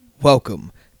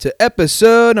Welcome to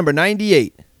episode number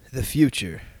 98, The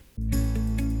Future.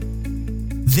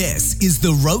 This is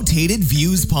the Rotated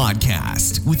Views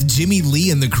Podcast with Jimmy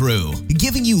Lee and the crew,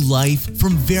 giving you life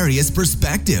from various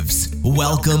perspectives.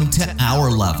 Welcome to our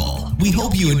level. We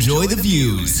hope you enjoy the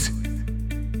views.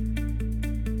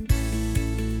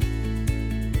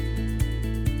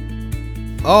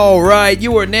 All right,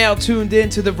 you are now tuned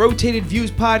in to the Rotated Views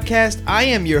Podcast. I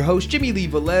am your host, Jimmy Lee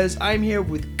Velez. I'm here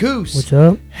with Goose. What's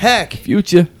up? Heck.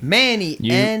 Future. Manny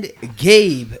and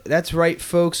Gabe. That's right,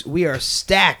 folks. We are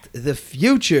stacked. The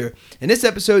future. In this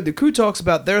episode, the crew talks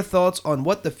about their thoughts on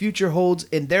what the future holds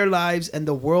in their lives and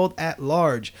the world at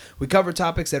large. We cover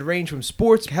topics that range from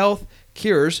sports, health,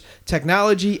 cures,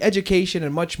 technology, education,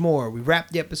 and much more. We wrap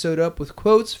the episode up with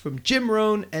quotes from Jim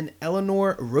Rohn and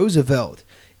Eleanor Roosevelt.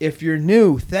 If you're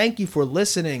new, thank you for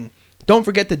listening. Don't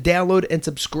forget to download and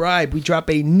subscribe. We drop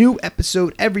a new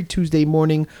episode every Tuesday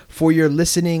morning for your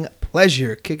listening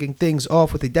pleasure. Kicking things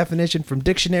off with a definition from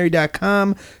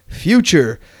dictionary.com.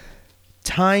 Future.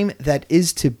 Time that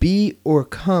is to be or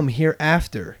come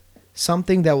hereafter.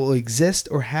 Something that will exist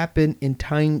or happen in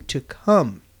time to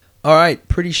come. All right,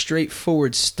 pretty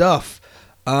straightforward stuff.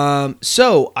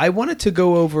 So I wanted to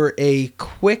go over a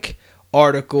quick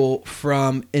article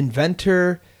from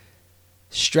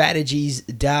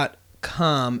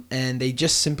inventorstrategies.com, and they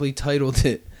just simply titled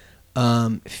it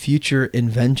Future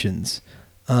Inventions.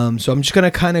 So I'm just going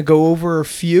to kind of go over a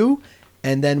few,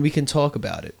 and then we can talk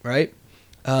about it, right?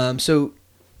 So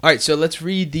let's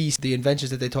read the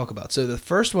inventions that they talk about. So the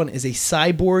first one is a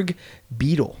cyborg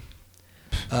beetle.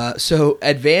 So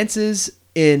advances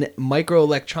in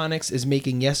microelectronics is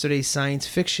making yesterday's science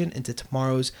fiction into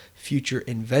tomorrow's future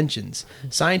inventions.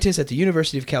 Scientists at the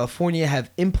University of California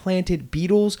have implanted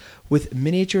beetles with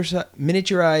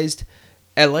miniaturized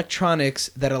electronics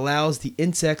that allows the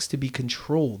insects to be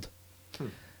controlled.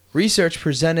 Research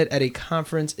presented at a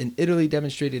conference in Italy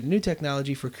demonstrated a new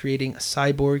technology for creating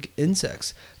cyborg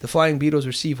insects. The flying beetles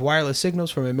receive wireless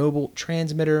signals from a mobile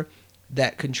transmitter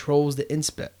that controls the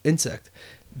insect.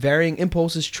 Varying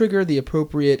impulses trigger the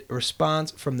appropriate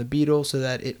response from the beetle so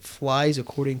that it flies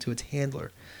according to its handler.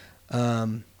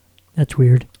 That's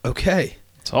weird. Okay.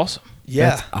 It's awesome.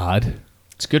 Yeah. That's odd.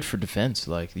 It's good for defense.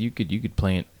 Like you could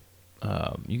plant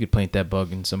that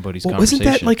bug in somebody's conversation. Wasn't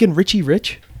that like in Richie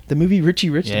Rich? The movie Richie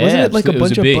Rich? Yeah, wasn't it like a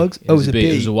bunch of bugs? It was a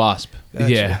bee. It was a wasp.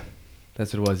 Gotcha. Yeah.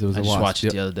 That's what it was. It was I a just wasp. watched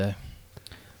it the other day.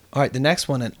 All right, the next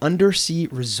one, an undersea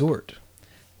resort.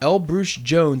 L. Bruce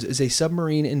Jones is a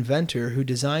submarine inventor who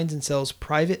designs and sells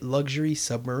private luxury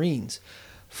submarines.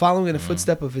 Following in the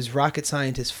footsteps of his rocket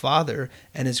scientist father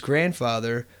and his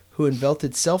grandfather, who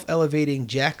invented self-elevating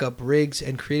jack-up rigs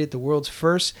and created the world's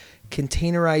first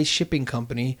containerized shipping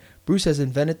company, Bruce has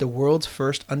invented the world's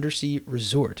first undersea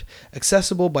resort.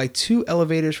 Accessible by 2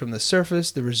 elevators from the surface,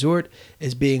 the resort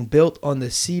is being built on the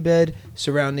seabed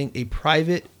surrounding a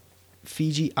private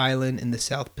Fiji island in the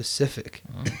South Pacific.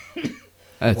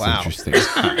 That's Wow. interesting.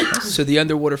 So the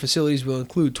underwater facilities will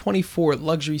include 24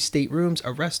 luxury staterooms,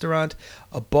 a restaurant,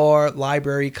 a bar,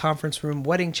 library, conference room,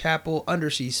 wedding chapel,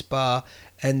 undersea spa,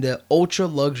 and the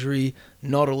ultra-luxury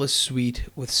Nautilus suite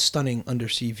with stunning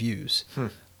undersea views. Very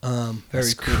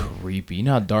That's cool. creepy. You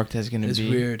know how dark that's going to It's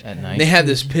be weird. at night? They have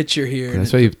this picture here.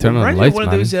 That's why you turn on the lights, one of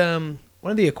man. those,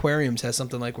 one of the aquariums has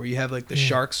something like where you have like the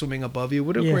shark swimming above you.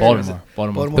 What Yeah. aquarium is it?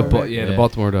 Baltimore. Baltimore. The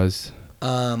Baltimore does.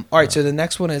 All right, so the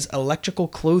next one is electrical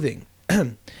clothing.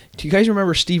 Do you guys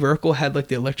remember Steve Urkel had like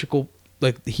the electrical,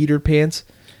 like the heater pants?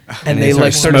 And they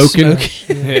like started smoking.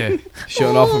 Yeah.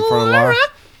 Showing off in front of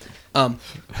Laura.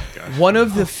 One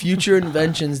of the future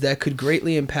inventions that could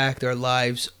greatly impact our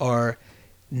lives are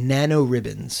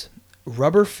nanoribbons.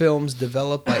 Rubber films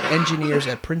developed by engineers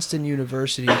at Princeton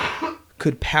University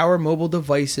could power mobile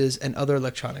devices and other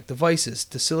electronic devices.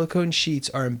 The silicone sheets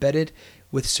are embedded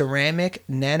with ceramic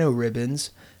nanoribbons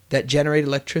that generate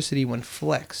electricity when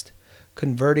flexed,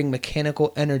 converting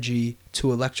mechanical energy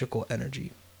to electrical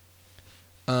energy.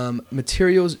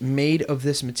 Materials made of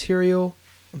this material...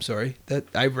 I'm sorry, that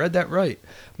I read that right.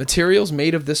 Materials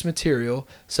made of this material,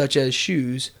 such as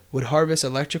shoes, would harvest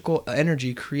electrical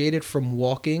energy created from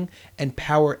walking and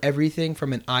power everything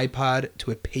from an iPod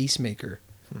to a pacemaker.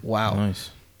 Wow. Nice.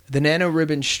 The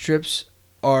nanoribbon strips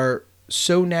are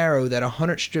so narrow that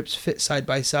 100 strips fit side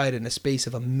by side in a space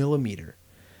of a millimeter.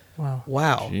 Wow.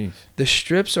 Wow. Jeez. The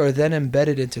strips are then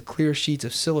embedded into clear sheets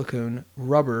of silicone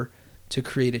rubber to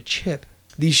create a chip.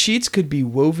 These sheets could be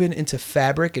woven into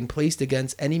fabric and placed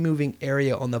against any moving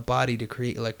area on the body to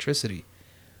create electricity.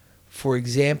 For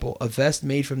example, a vest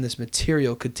made from this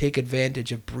material could take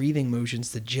advantage of breathing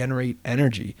motions to generate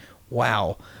energy.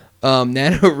 Wow.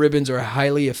 Nanoribbons are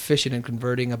highly efficient in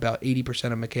converting about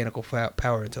 80% of mechanical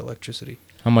power into electricity.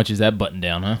 How much is that button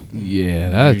down, huh? Yeah,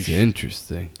 that's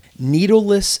interesting.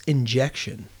 Needleless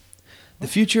injection. The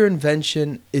future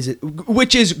invention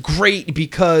which is great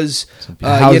because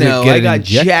How's it I get got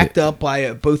injected? jacked up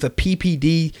by both a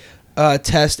PPD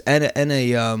test and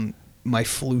a my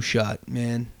flu shot.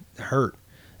 Man, it hurt.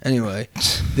 Anyway,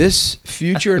 this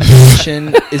future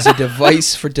invention is a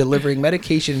device for delivering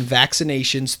medication and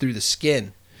vaccinations through the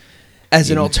skin. As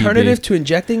an alternative to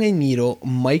injecting a needle,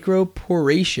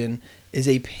 microporation is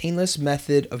a painless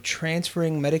method of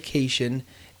transferring medication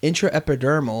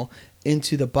intraepidermal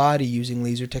into the body using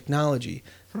laser technology.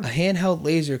 A handheld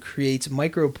laser creates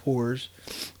micropores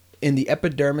in the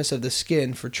epidermis of the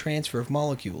skin for transfer of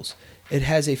molecules. It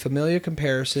has a familiar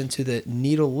comparison to the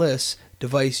needleless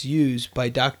device used by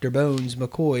Dr. Bones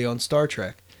McCoy on Star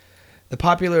Trek. The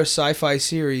popular sci-fi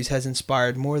series has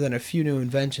inspired more than a few new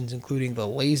inventions, including the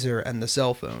laser and the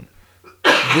cell phone.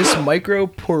 This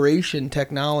microporation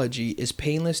technology is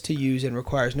painless to use and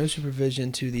requires no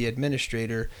supervision to the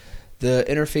administrator. The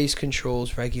interface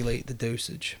controls regulate the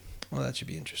dosage. Well, that should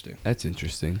be interesting. That's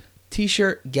interesting.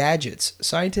 T-shirt gadgets.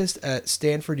 Scientists at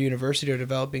Stanford University are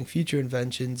developing future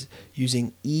inventions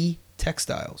using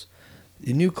e-textiles.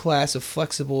 The new class of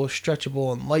flexible,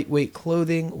 stretchable, and lightweight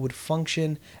clothing would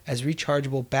function as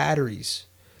rechargeable batteries.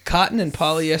 Cotton and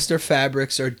polyester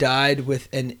fabrics are dyed with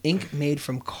an ink made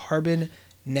from carbon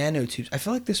nanotubes. I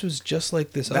feel like this was just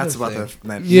like this That's other about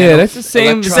thing. That's the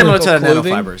same. Similar to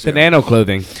clothing. nanofibers. The nano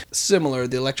clothing. Similar,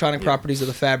 the electronic properties of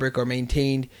the fabric are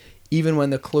maintained even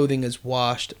when the clothing is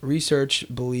washed. Research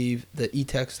believe that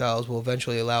e-textiles will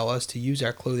eventually allow us to use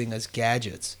our clothing as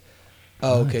gadgets.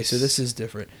 Oh, okay, so this is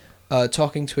different.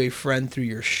 Talking to a friend through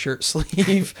your shirt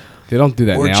sleeve. They don't do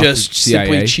that or now. just CIA.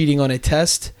 simply cheating on a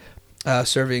test.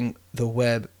 Serving the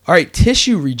web. All right,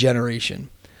 tissue regeneration.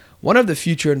 One of the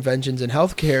future inventions in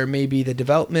healthcare may be the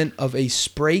development of a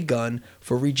spray gun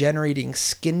for regenerating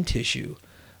skin tissue.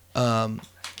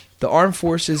 The Armed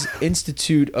Forces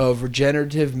Institute of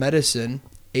Regenerative Medicine,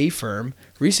 AFIRM,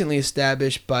 recently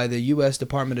established by the U.S.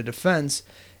 Department of Defense,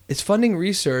 is funding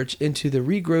research into the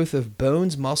regrowth of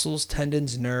bones, muscles,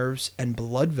 tendons, nerves, and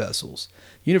blood vessels.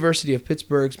 University of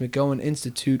Pittsburgh's McGowan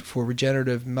Institute for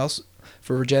Regenerative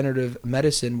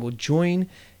Medicine will join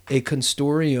a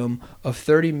consortium of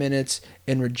 30 minutes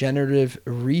in regenerative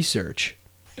research.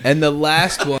 And the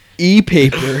last one,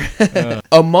 e-paper.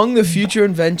 Among the future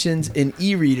inventions in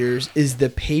e-readers is the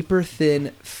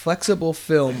paper-thin, flexible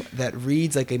film that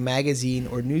reads like a magazine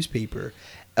or newspaper.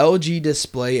 LG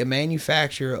Display, a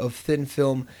manufacturer of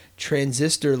thin-film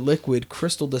transistor liquid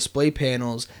crystal display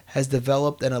panels, has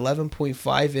developed an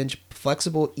 11.5-inch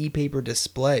flexible e-paper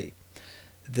display.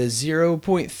 The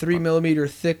 0.3 millimeter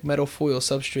thick metal foil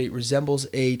substrate resembles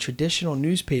a traditional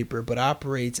newspaper but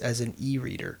operates as an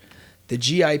e-reader. The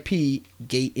GIP,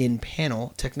 Gate-In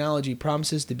Panel, technology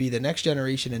promises to be the next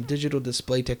generation in digital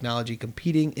display technology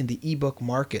competing in the e-book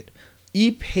market.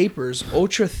 E-paper's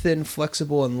ultra-thin,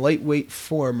 flexible, and lightweight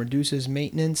form reduces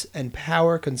maintenance and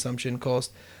power consumption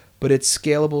cost, but its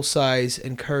scalable size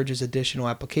encourages additional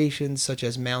applications such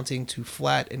as mounting to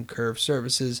flat and curved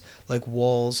surfaces like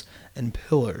walls and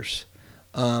pillars.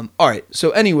 All right,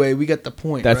 so anyway, we get the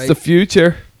point, That's right? the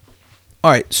future. All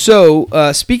right, so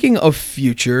speaking of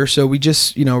future, so we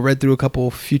just, read through a couple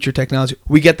future technology.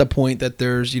 We get the point that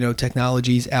there's,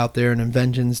 technologies out there and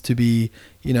inventions to be,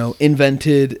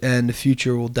 invented, and the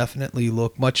future will definitely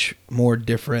look much more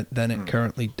different than it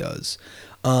currently does.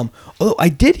 Although I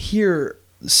did hear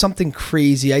something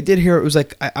crazy. I did hear it was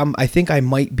like, I think I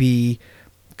might be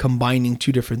combining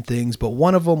two different things, but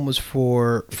one of them was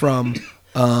from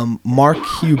Mark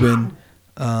Cuban,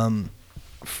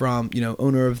 from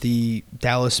owner of the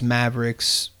Dallas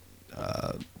Mavericks.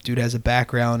 Dude has a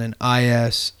background in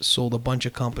IS, sold a bunch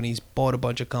of companies, bought a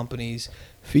bunch of companies,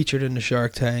 featured in the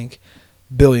Shark Tank,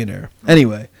 billionaire.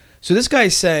 Anyway, so this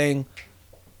guy's saying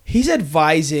he's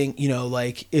advising,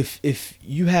 like if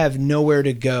you have nowhere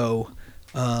to go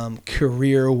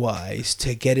career wise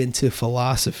to get into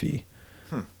philosophy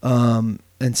and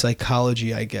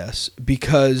psychology, I guess,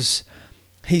 because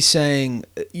he's saying,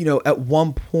 at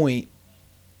one point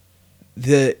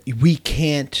we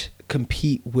can't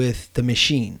compete with the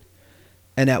machine.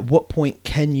 And at what point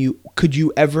could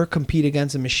you ever compete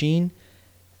against a machine?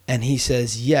 And he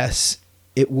says, yes,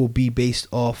 it will be based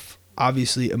off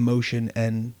obviously emotion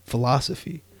and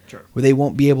philosophy. Sure. Where they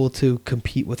won't be able to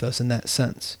compete with us in that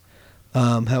sense.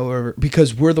 However,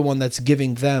 because we're the one that's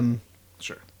giving them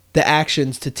the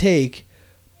actions to take,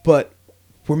 but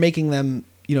we're making them,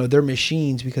 they're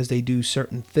machines because they do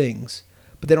certain things,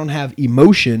 but they don't have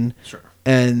emotion. Sure.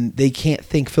 and they can't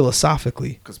think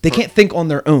philosophically. 'Cause They can't think on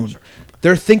their own.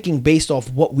 They're thinking based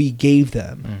off what we gave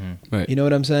them. Right. You know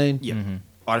what I'm saying? Yeah.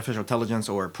 Artificial intelligence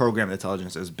or programmed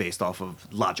intelligence is based off of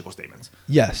logical statements.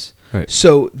 Yes. Right.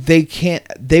 So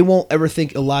they won't ever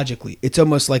think illogically. It's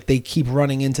almost like they keep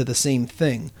running into the same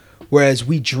thing. Whereas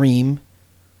we dream,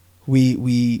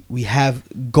 we have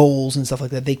goals and stuff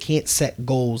like that. They can't set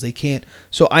goals. They can't.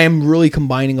 So I am really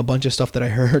combining a bunch of stuff that I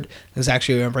heard. Because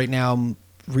actually right now I'm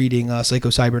reading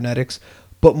Psycho-Cybernetics.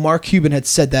 But Mark Cuban had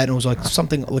said that, and it was like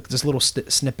something like this little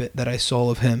snippet that I saw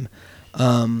of him.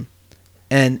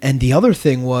 And the other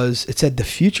thing was, it said the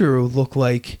future will look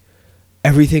like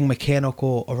everything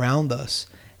mechanical around us,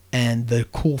 and the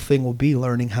cool thing will be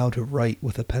learning how to write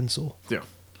with a pencil. Yeah.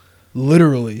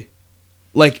 Literally.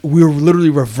 Like, we're literally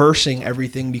reversing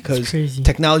everything because crazy.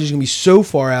 technology is going to be so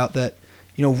far out that,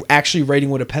 actually writing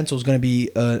with a pencil is going to be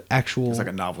an actual... It's like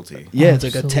a novelty. Yeah, it's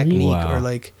like a Absolutely. technique Wow. or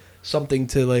like something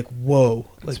to like, whoa,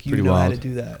 like you pretty know how to wild.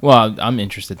 do that. Well, I'm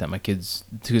interested that my kids,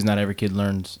 because not every kid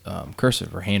learns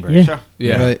cursive or handwriting. Yeah. Sure.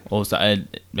 Yeah. Right. Well, so I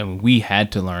mean, we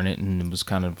had to learn it, and it was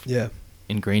kind of Yeah.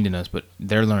 ingrained in us. But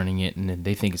they're learning it, and then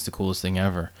they think it's the coolest thing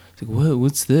ever. It's like, whoa,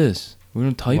 what's this? We're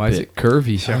gonna type Why is it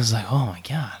curvy? I was like, oh my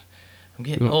god, I'm We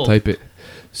getting don't old. type it.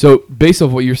 So, based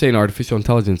off what you're saying, artificial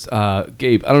intelligence,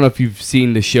 Gabe, I don't know if you've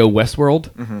seen the show Westworld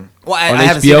Well, I on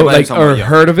haven't HBO, seen it, but like, or yeah.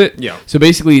 heard of it. Yeah. So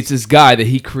basically, it's this guy that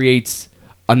he creates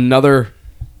another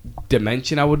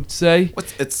dimension, I would say.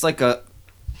 It's like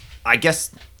I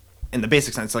guess, in the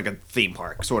basic sense, it's like a theme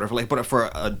park, sort of, like, but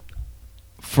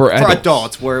For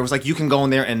adults, where it was like you can go in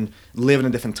there and live in a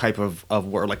different type of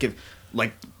world,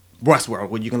 like Westworld,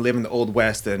 where you can live in the old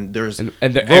West, and there's And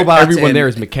robots. everyone and- there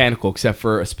is mechanical except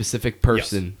for a specific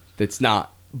person that's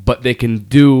not. But they can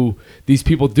do, these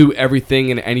people do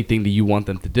everything and anything that you want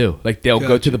them to do. Like, they'll go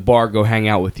to Gotcha. the bar, go hang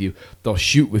out with you. They'll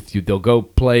shoot with you. They'll go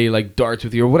play, like, darts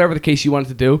with you, or whatever the case you want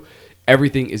to do.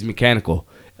 Everything is mechanical.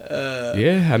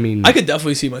 Yeah, I mean... I could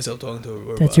definitely see myself talking to a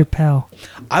robot. That's your pal.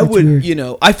 I That's would,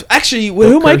 weird. I've actually,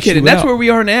 who am I curse you kidding? That's out. where we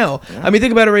are now. I mean,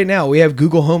 think about it right now. We have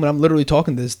Google Home, and I'm literally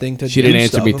talking to this thing to She do didn't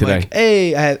answer stuff. me I'm today. like,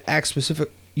 hey, I have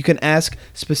you can ask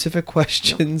specific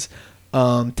questions.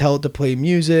 Tell it to play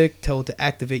music. Tell it to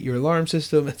activate your alarm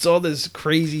system. It's all this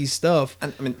crazy stuff.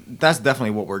 And I mean, that's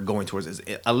definitely what we're going towards. Is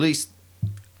at least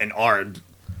in our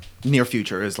near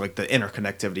future is like the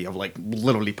interconnectivity of like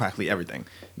literally practically everything.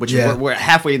 Which Yeah. we're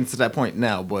halfway into that point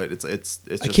now, but it's. I just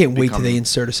can't wait till they becoming-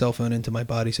 insert a cell phone into my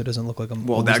body so it doesn't look like I'm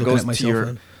Well, always that looking goes at my to cell your.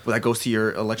 phone. Well, that goes to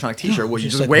your electronic T-shirt where you're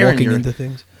Just just like wearing walking your. into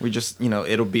things. We just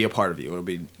it'll be a part of you.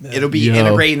 Yeah. It'll be Yo.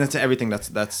 integrated into everything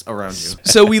that's around you.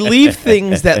 So we leave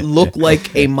things that look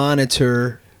like a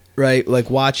monitor, right? Like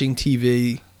watching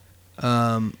TV,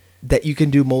 that you can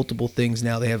do multiple things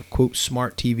now. They have, quote,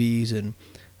 smart TVs, and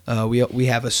we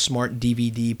have a smart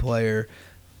DVD player.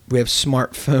 We have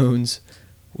smartphones.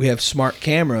 We have smart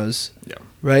cameras, Yeah.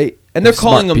 right? And they're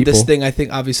Smart calling them this people. thing. I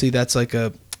think obviously that's like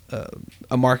a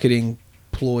marketing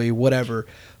ploy, whatever.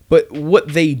 But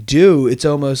what they do, it's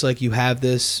almost like you have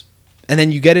this, and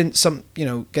then you get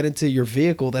into your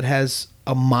vehicle that has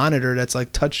a monitor that's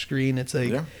like touchscreen. It's like,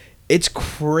 Yeah. it's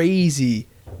crazy.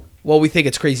 Well, we think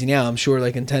it's crazy now. I'm sure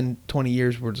like in 10, 20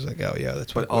 years, we're just like, oh yeah,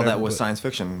 that's what. But all that whatever, was but- science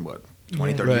fiction,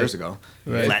 20, 30 Right. years ago.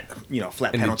 Right. Flat And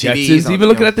the panel Jetsons, TVs. on, even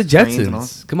looking you know, at the screens and all.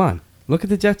 Jetsons. Come on, look at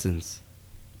the Jetsons.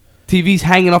 TVs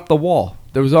hanging off the wall.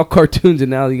 There was all cartoons, and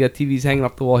now you got TVs hanging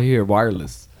off the wall here,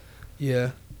 wireless.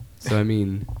 Yeah. So I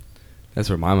mean, that's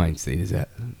where my mind state is at.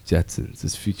 Jetsons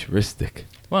is futuristic.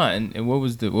 Well, and what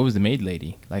was the maid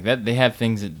lady like that? They have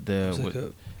things that It's like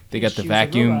a- they got the She was a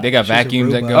vacuum. robot. They got She's a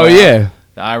vacuums that robot. go. Oh out, yeah,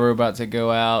 the iRobots that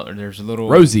go out, or there's a little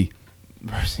Rosie.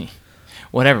 Rosie,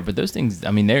 whatever. But those things,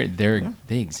 I mean, they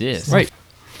exist. Right.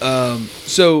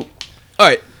 So, all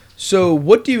right. So,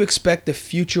 what do you expect the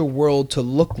future world to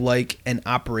look like and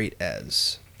operate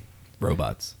as?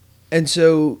 Robots. And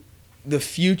so, the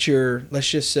future, let's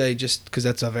just say, just because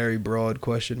that's a very broad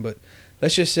question, but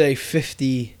let's just say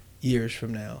 50 years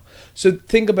from now. So,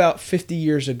 think about 50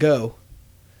 years ago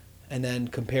and then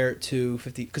compare it to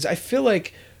 50. Because I feel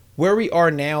like where we are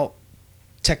now,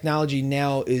 technology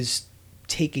now is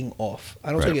taking off.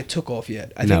 I don't Right. think it took off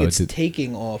yet. I No, think it it's did.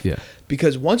 taking off. Yeah.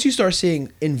 Because once you start seeing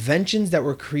inventions that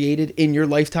were created in your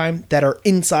lifetime that are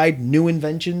inside new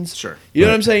inventions, Sure. you know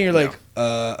what Right. I'm saying? You're like,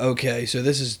 okay, so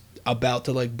this is about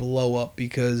to like blow up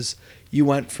because you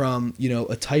went from,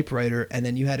 a typewriter and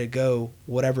then you had to go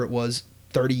whatever it was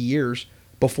 30 years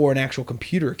before an actual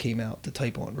computer came out to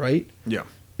type on, right? Yeah.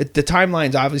 The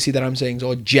timelines obviously that I'm saying is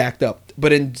all jacked up,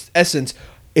 but in essence,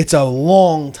 it's a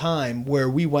long time where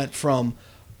we went from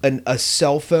a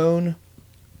cell phone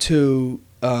to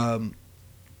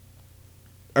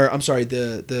or I'm sorry,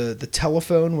 the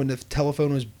telephone, when the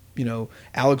telephone was,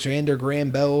 Alexander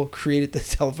Graham Bell created the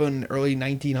telephone in the early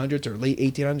 1900s or late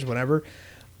 1800s, whatever.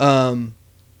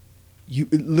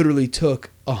 It literally took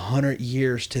 100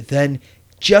 years to then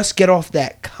just get off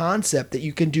that concept that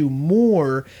you can do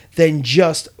more than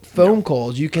just phone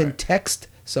calls. You can text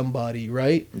somebody,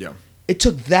 right? Yeah. It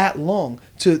took that long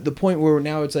to the point where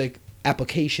now it's like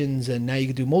applications, and now you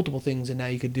can do multiple things, and now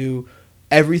you can do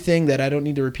everything that I don't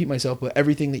need to repeat myself, but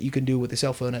everything that you can do with a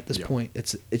cell phone at this point.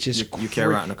 It's just you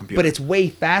carry around a computer, but it's way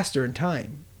faster in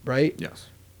time, right? Yes.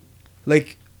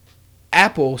 Like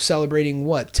Apple celebrating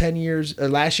what 10 years?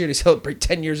 Last year they celebrate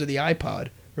 10 years of the iPod,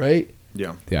 right?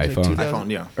 Yeah. The It's iPhone. like iPhone,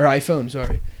 yeah. or iPhone.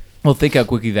 Sorry. Well, think how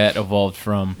quickly that evolved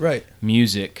from Right.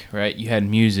 music, right? You had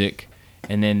music,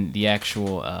 and then the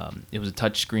actual, it was a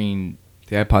touch screen,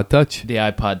 The iPod Touch. the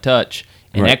iPod Touch,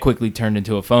 and Right. that quickly turned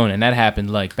into a phone, and that happened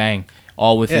like bang,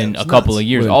 all within it was a couple nuts. of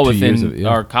years, Within all 2 within years of it, yeah.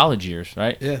 our college years,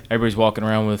 right? Yeah. Everybody's walking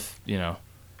around with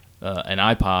an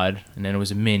iPod, and then it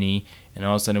was a mini, and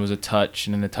all of a sudden it was a touch,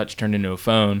 and then the touch turned into a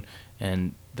phone,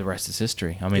 and the rest is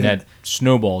history. I mean, Yeah. that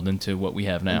snowballed into what we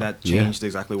have now. And that changed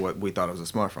exactly what we thought it was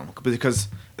a smartphone. Because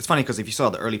it's funny, because if you saw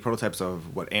the early prototypes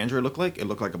of what Android looked like, it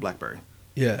looked like a BlackBerry.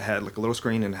 It Yeah. had like a little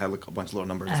screen and it had like a bunch of little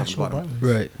numbers and stuff Actual at the bottom.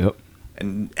 buttons. Right. Yep.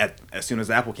 And as soon as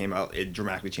Apple came out, it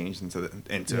dramatically changed into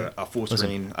a full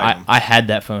screen Listen, item. I had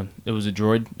that phone. It was a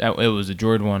Droid. It was a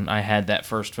Droid one. I had that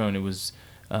first phone. It was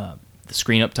the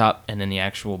screen up top and then the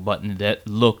actual button that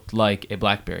looked like a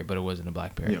BlackBerry, but it wasn't a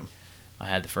BlackBerry. Yeah. I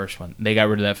had the first one. They got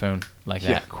rid of that phone like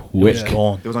that. Quick. It was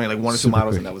gone. There was only like one or two Super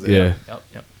models, quick. and that was it. Yeah.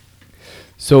 Yep.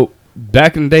 So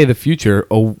back in the day, the future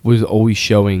was always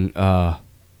showing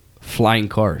flying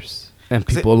cars, and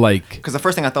people like Because the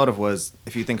first thing I thought of was,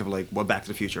 if you think of like what Back to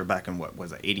the Future back in what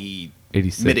was it,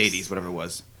 86. mid 80s, whatever it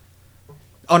was.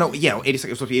 Oh no, yeah, 86. It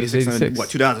was supposed to be 86. And 86. what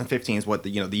 2015 is what the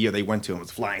year they went to, and it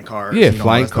was flying cars. yeah, and all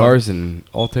flying that stuff. cars and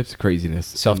all types of craziness.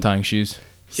 Self-tying shoes.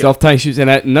 Self-tying shoes,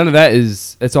 and none of that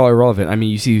it's all irrelevant. I mean,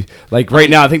 you see, like right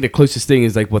now, I think the closest thing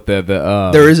is like what the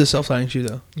There is a self-tying shoe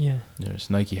though. Yeah. There's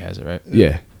Nike has it, right?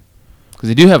 yeah. Because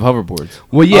they do have hoverboards.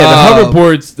 Well, yeah, the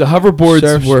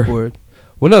hoverboards were Surfboard.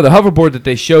 well, no, the hoverboard that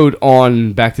they showed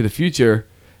on Back to the Future,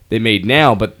 they made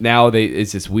now, but now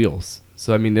it's just wheels.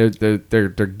 So I mean, they're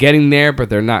getting there, but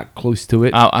they're not close to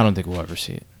it. I don't think we'll ever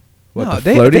see it. What, No, the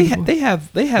they floating? they have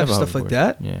a stuff like hoverboard.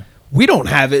 that. Yeah. We don't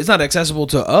have it. It's not accessible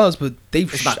to us, but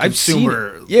It's not I've seen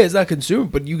consumer- it. Yeah, it's not consumer,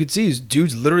 but you could see his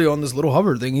dude's literally on this little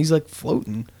hover thing. He's like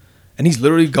floating, and he's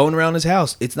literally going around his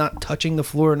house. It's not touching the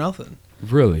floor or nothing.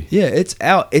 Really? Yeah, it's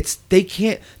out. They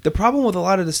can't. The problem with a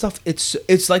lot of the stuff,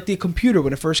 it's like the computer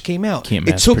when it first came out. Can't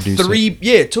it mass took produce three.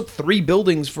 Yeah, it took 3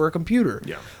 buildings for a computer.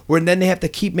 Yeah. Where then they have to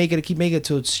keep making it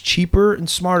so it's cheaper and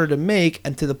smarter to make,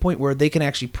 and to the point where they can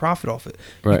actually profit off it.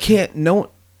 You Right. can't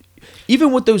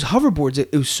even with those hoverboards,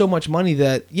 it was so much money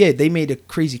that they made a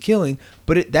crazy killing,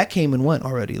 but that came and went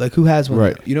already. Like who has one?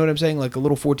 Right. now? You know what I'm saying? Like a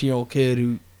little 14-year-old kid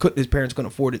who his parents couldn't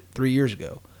afford it 3 years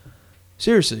ago.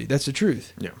 Seriously, that's the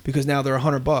truth. Yeah. Because now they're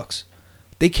 $100.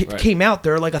 They Right. came out,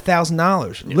 they're like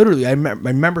 $1,000. Literally, I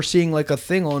remember seeing like a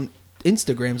thing on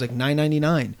Instagram, it's like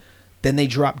 $9.99. Then they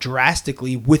dropped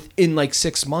drastically within like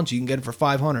 6 months. You can get it for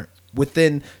 $500.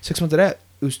 Within 6 months of that,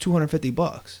 it was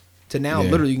 $250. To now,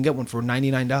 Yeah. literally, you can get one for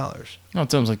 $99. No,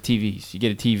 it's almost like TVs. You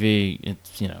get a TV,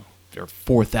 it's they're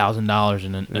 $4,000,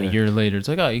 and then a Yeah. year later, it's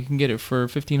like, oh, you can get it for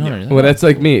 $1,500. Well, that's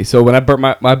like me. So when I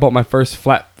bought my first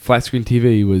flat screen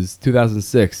TV was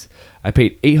 2006. I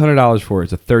paid $800 for it.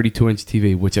 It's a 32-inch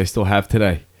TV, which I still have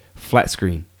today. Flat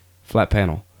screen, flat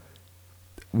panel.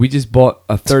 We just bought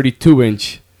a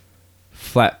 32-inch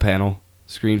flat panel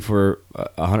screen for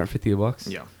 $150.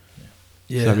 Yeah.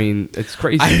 Yeah. So, I mean, it's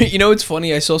crazy. It's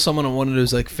funny. I saw someone on one of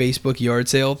those like Facebook yard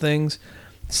sale things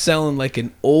selling like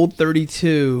an old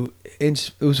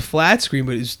 32-inch. It was a flat screen,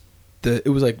 but it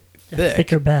was like thick.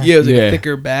 thicker back. Yeah, it was like Yeah. a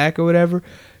thicker back or whatever.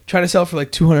 Trying to sell it for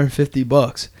like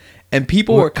 $250, and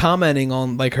people were commenting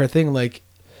on like her thing like,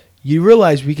 you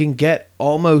realize we can get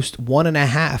almost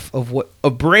 1.5 of what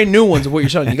of brand new ones of what you're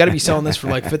selling. You got to be selling this for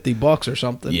like $50 or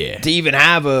something. Yeah. To even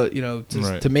have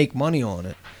Right. to make money on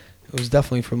it. It was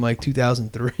definitely from like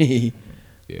 2003.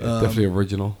 Yeah, definitely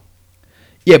original.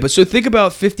 Yeah, but so think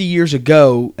about 50 years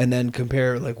ago and then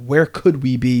compare like where could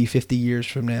we be 50 years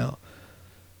from now?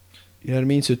 You know what I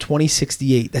mean? So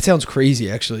 2068. That sounds crazy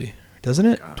actually. Doesn't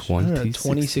it? Gosh.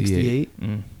 2068.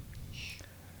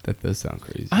 That does sound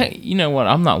crazy. You know what?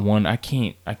 I'm not one. I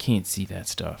can't see that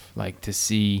stuff. Like to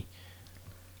see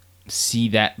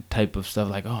that type of stuff.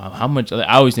 Like, oh, how much? I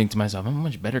always think to myself, how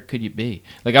much better could you be?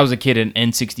 Like I was a kid in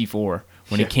N64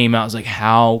 when it came out. I was like,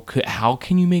 how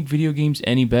can you make video games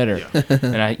any better?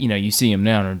 And you see them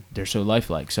now, and they're so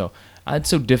lifelike. So it's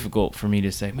so difficult for me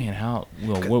to say, man,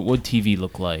 what would TV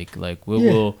look like? Like, what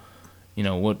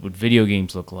would video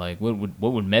games look like? What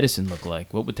would medicine look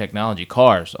like? What would technology,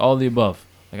 cars, all of the above?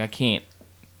 Like, I can't.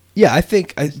 Yeah,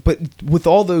 but with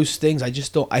all those things, I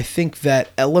think that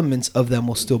elements of them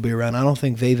will still be around. I don't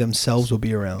think they themselves will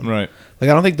be around. Right. Like,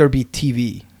 I don't think there'll be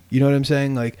TV. You know what I'm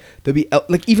saying? Like, there'll be,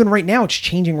 like, even right now, it's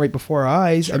changing right before our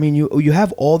eyes. Sure. I mean, you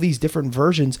have all these different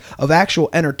versions of actual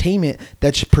entertainment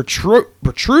that's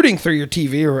protruding through your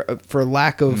TV, or for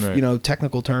lack of,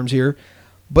 technical terms here.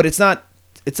 But it's not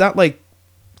like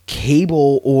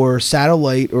cable or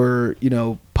satellite or,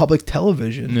 public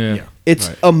television. Yeah. It's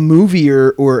a movie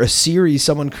or a series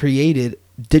someone created,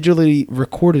 digitally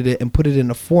recorded it, and put it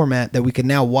in a format that we can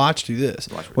now watch through this.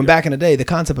 When back in the day, the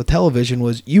concept of television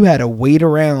was you had to wait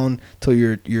around till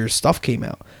your stuff came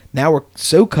out. Now we're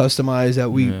so customized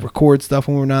that we record stuff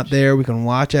when we're not there. We can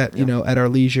watch at our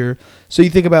leisure. So you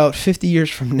think about 50 years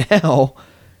from now,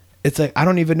 it's like, I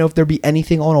don't even know if there'd be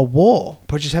anything on a wall,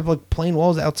 but just have like plain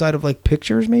walls outside of like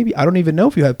pictures. Maybe I don't even know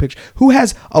if you have pictures. Who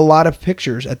has a lot of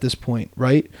pictures at this point,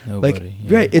 right? Nobody.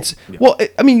 Right. It's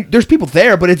I mean, there's people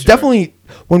there, but it's definitely,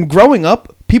 when growing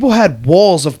up, people had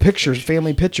walls of pictures,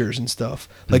 family pictures and stuff,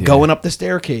 like going up the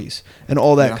staircase and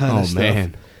all that kind of stuff.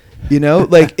 Man.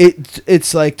 Like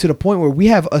it's like to the point where we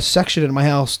have a section in my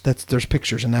house there's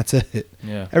pictures, and that's it.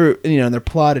 Yeah. And they're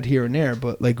plotted here and there,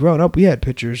 but like growing up, we had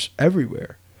pictures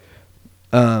everywhere.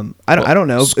 I don't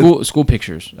know. School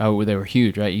pictures. They were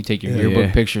huge, right? You take your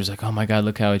yearbook pictures, like, oh my God,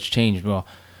 look how it's changed. Well,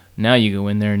 now you go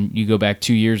in there and you go back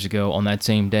 2 years ago on that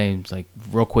same day. It's like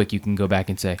real quick, you can go back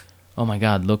and say, oh my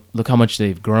God, look how much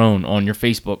they've grown on your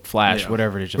Facebook flash,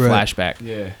 whatever it is, your flashback.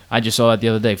 Yeah. I just saw that the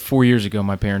other day. 4 years ago,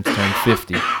 my parents turned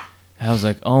 50. I was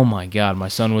like, oh my God, my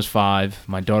son was 5,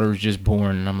 my daughter was just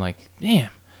born, and I'm like, damn.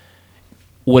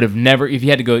 Would have never, if you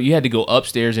had to go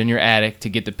upstairs in your attic to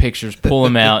get the pictures, pull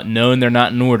them out, knowing they're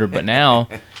not in order. But now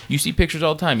you see pictures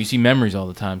all the time. You see memories all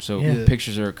the time. So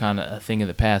pictures are kind of a thing of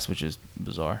the past, which is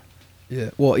bizarre.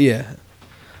 Yeah. Well, yeah.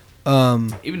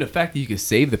 Even the fact that you can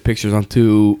save the pictures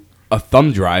onto a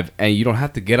thumb drive and you don't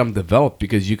have to get them developed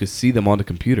because you could see them on the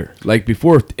computer. Like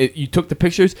before, you took the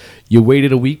pictures, you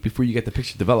waited a week before you get the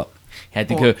picture developed. Had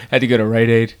to go to Rite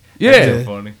Aid. Yeah,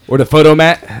 so or the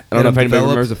Photomat. I don't know if anybody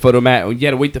remembers the Photomat. You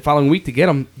had to wait the following week to get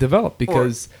them developed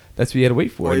because that's what you had to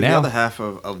wait for. Or now, the other half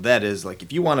of that is like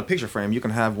if you want a picture frame, you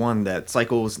can have one that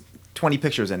cycles 20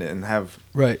 pictures in it and have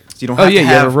right. So you don't have to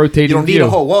have a rotating you don't need view. a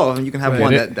whole wall, and you can have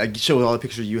one that shows all the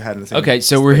pictures you had in the same. Okay,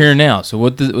 so we're here now. So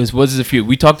what is the future?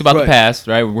 We talked about the past,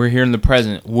 right? We're here in the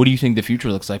present. What do you think the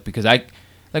future looks like? Because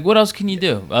what else can you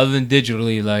do other than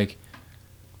digitally, like?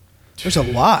 There's a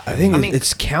lot. I mean,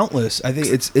 it's countless. I think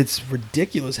it's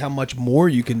ridiculous how much more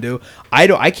you can do.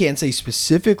 I can't say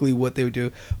specifically what they would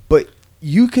do, but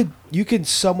you can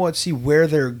somewhat see where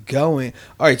they're going.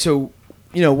 All right, so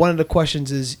one of the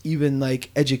questions is even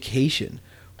like education,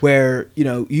 where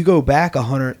you go back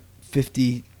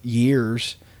 150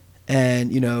 years,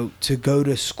 and to go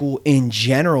to school in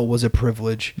general was a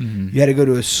privilege. Mm-hmm. You had to go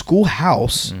to a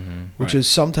schoolhouse, which is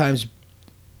sometimes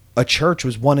a church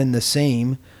was one and the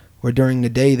same. Where during the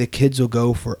day the kids will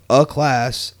go for a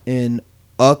class in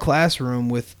a classroom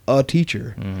with a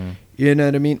teacher. Mm-hmm. You know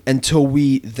what I mean? Until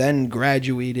we then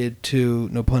graduated to,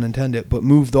 no pun intended, but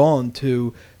moved on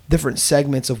to different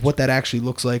segments of what that actually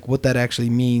looks like, what that actually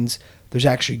means. There's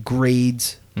actually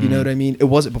grades. You know what I mean? It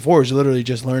wasn't before. It was literally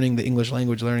just learning the English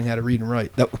language, learning how to read and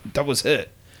write. That was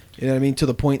it. You know what I mean? To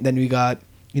the point then we got,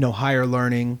 higher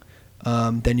learning.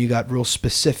 Then you got real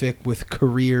specific with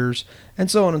careers and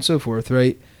so on and so forth,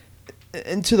 right?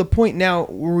 And to the point now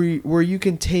where you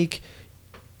can take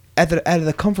out of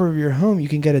the comfort of your home, you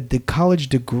can get a college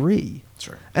degree.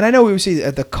 Sure. And I know we would say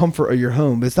at the comfort of your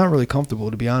home, but it's not really comfortable,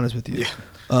 to be honest with you.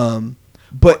 Yeah.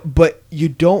 But you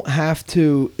don't have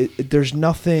to. There's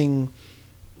nothing.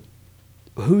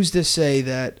 Who's to say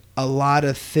that a lot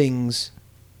of things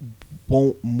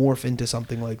won't morph into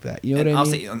something like that? You know what I mean? I'll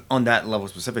say on that level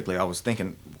specifically, I was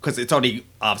thinking, because it's already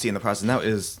obviously in the process now,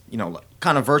 is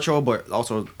kind of virtual but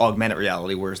also augmented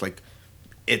reality, where it's like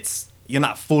you're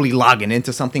not fully logging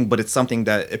into something, but it's something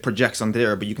that it projects on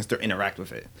there, but you can still interact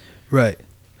with it. Right.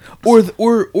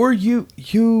 Or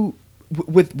you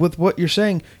with what you're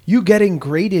saying, you getting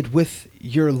graded with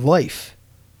your life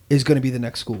is going to be the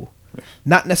next school.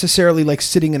 Not necessarily like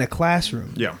sitting in a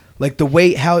classroom. Yeah. Like the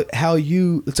way how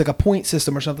you, it's like a point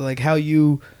system or something, like how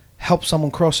you help someone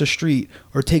cross the street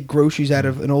or take groceries out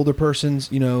of an older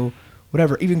person's,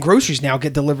 whatever. Even groceries now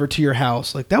get delivered to your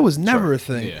house. Like that was never a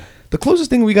thing. Yeah. The closest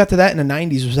thing we got to that in the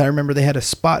 90s was I remember they had a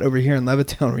spot over here in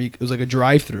Levittown where it was like a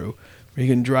drive-through where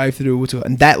you can drive through,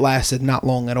 and that lasted not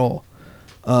long at all.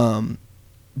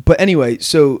 But anyway,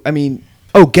 so I mean,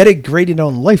 get it graded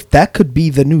on life. That could be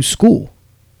the new school,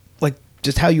 like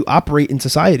just how you operate in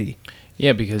society.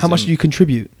 Yeah, because how much do you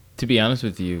contribute? To be honest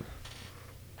with you,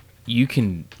 you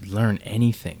can learn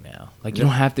anything now. Like you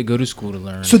don't have to go to school to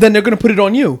learn. So then they're going to put it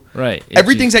on you. Right.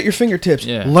 Everything's at your fingertips.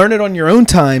 Yeah. Learn it on your own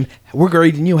time. We're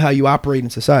grading you how you operate in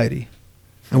society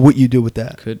and what you do with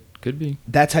that. Could be.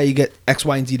 That's how you get X,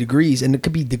 Y, and Z degrees. And it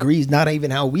could be degrees, not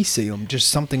even how we see them, just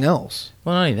something else.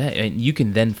 Well, not only that, and you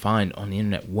can then find on the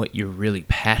internet what you're really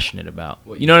passionate about.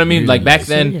 You know what I mean? Like back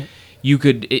then, you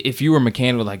could, if you were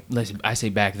mechanical, like I say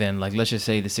back then, like let's just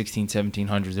say the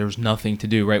 1700s, there was nothing to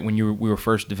do, right? When we were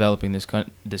first developing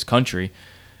this country,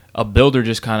 a builder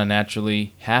just kind of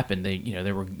naturally happened.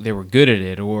 They were good at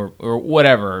it, or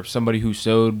whatever. Somebody who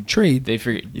sewed trade. They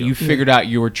figured out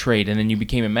your trade, and then you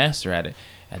became a master at it.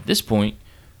 At this point,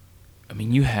 I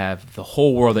mean, you have the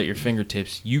whole world at your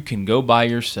fingertips. You can go by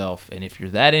yourself, and if you're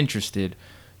that interested,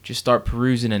 just start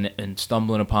perusing and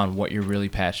stumbling upon what you're really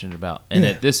passionate about. And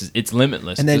it's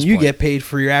limitless. And then you get paid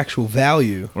for your actual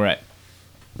value, right?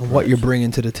 And what you're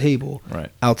bringing to the table,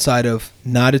 right? Outside of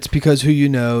not it's because who you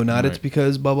know, not it's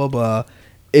because blah blah blah.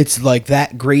 It's like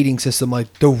that grading system.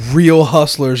 Like the real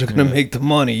hustlers are going to make the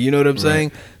money. You know what I'm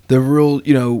saying? The real,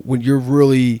 when you're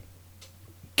really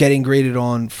getting graded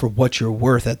on for what you're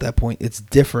worth at that point, it's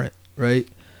different, right?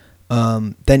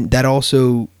 Then that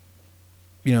also,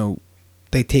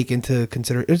 they take into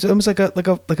consideration. It's almost like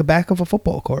a back of a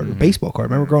football card or baseball card.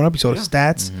 Remember growing up, you saw the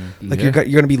stats. Like you're going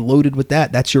to be loaded with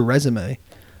that. That's your resume.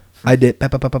 I did,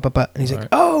 and he's like,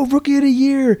 "Oh, rookie of the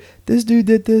year. This dude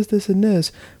did this, and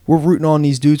this." We're rooting on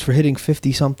these dudes for hitting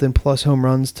 50-something plus home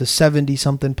runs to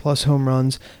 70-something plus home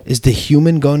runs. Is the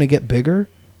human going to get bigger?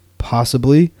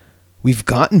 Possibly. We've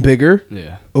gotten bigger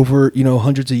over,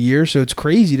 hundreds of years. So it's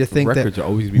crazy to think that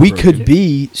we could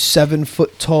be 7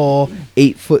 foot tall,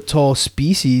 8 foot tall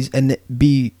species and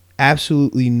be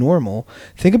absolutely normal.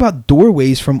 Think about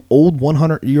doorways from old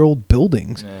 100-year-old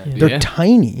buildings. They're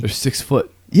tiny. They're 6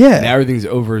 foot. Yeah. And everything's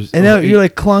over. And now you're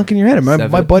like clonking your head.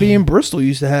 My buddy in Bristol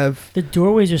used to have. The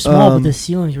doorways are small, but the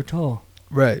ceilings are tall.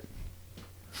 Right.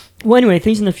 Well, anyway,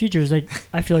 things in the future is like,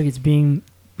 I feel like it's being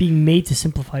made to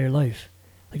simplify your life.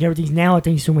 Like everything's now, I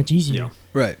think, so much easier. Yeah.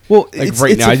 Right. Well, like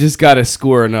right now, I just got a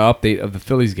score and an update of the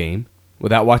Phillies game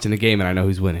without watching the game, and I know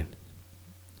who's winning.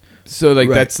 So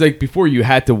that's like before you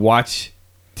had to watch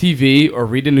TV or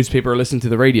read the newspaper or listen to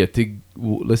the radio to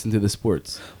listen to the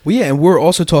sports. Well, yeah, and we're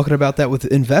also talking about that with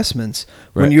investments.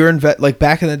 Right. When you're like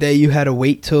back in the day, you had to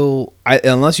wait till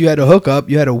unless you had a hookup,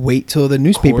 you had to wait till the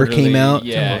newspaper came out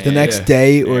the next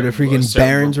day or the freaking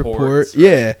Barron's report.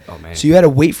 Yeah. Oh, man. So you had to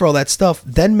wait for all that stuff,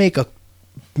 then make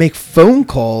phone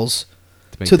calls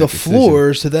to the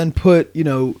floors to then put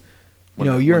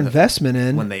your investment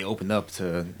in when they opened up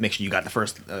to make sure you got the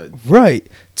first right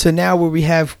to now where we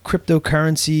have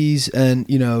cryptocurrencies and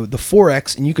the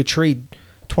Forex and you could trade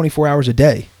 24 hours a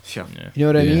day. Sure. Yeah. You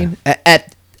know what I mean?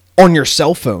 At on your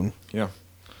cell phone. Yeah.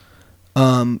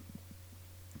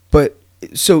 But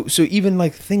so even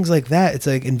like things like that, it's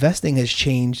like investing has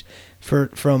changed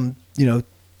from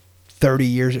 30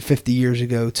 years, 50 years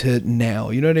ago to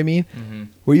now. You know what I mean? Mm-hmm.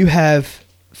 Where you have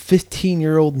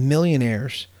 15-year-old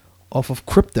millionaires off of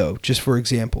crypto, just for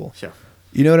example. Sure.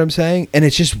 You know what I'm saying? And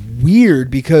it's just weird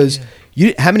because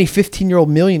how many 15-year-old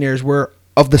millionaires were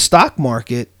of the stock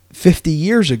market 50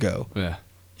 years ago? Yeah.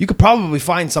 You could probably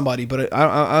find somebody, but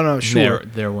I'm not sure.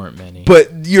 There weren't many.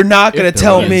 But you're not going to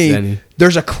tell me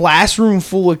there's a classroom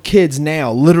full of kids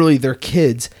now, literally they're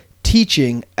kids,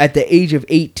 teaching at the age of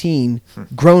 18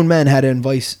 grown men how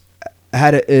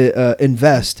to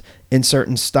invest in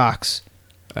certain stocks.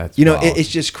 That's it's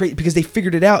just crazy because they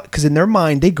figured it out because in their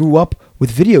mind they grew up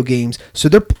with video games, so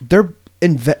they're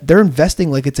investing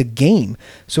like it's a game.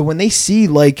 So when they see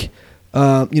like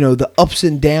the ups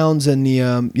and downs and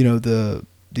the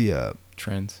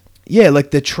trends,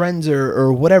 like the trends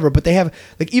or whatever, but they have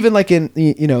like even like in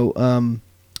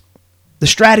the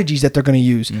strategies that they're going to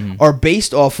use are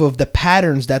based off of the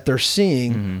patterns that they're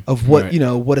seeing of what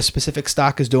what a specific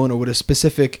stock is doing or what a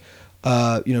specific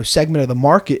segment of the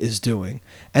market is doing,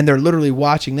 and they're literally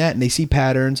watching that and they see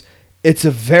patterns. It's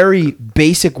a very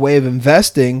basic way of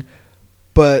investing,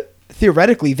 but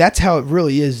theoretically that's how it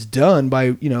really is done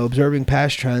by observing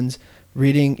past trends,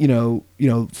 reading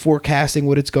forecasting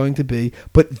what it's going to be.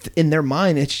 But in their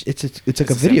mind it's like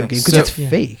a video game because it's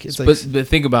fake. It's but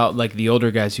think about like the older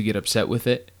guys who get upset with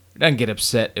it. not get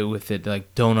upset with it,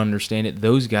 like don't understand it.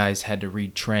 Those guys had to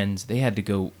read trends. They had to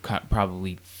go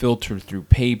probably filter through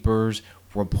papers,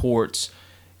 reports,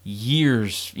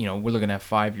 years. You know, we're looking at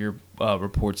 5-year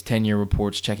reports, 10-year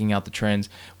reports, checking out the trends.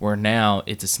 Where now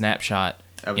it's a snapshot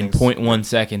in 0.1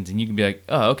 seconds, and you can be like,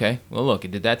 oh, okay, well look,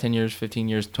 it did that 10 years, 15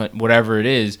 years, 20, whatever it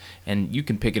is, and you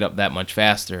can pick it up that much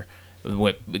faster.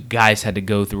 What guys had to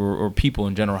go through, or people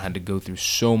in general had to go through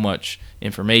so much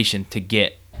information to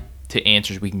get to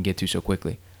answers we can get to so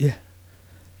quickly. Yeah.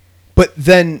 But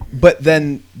then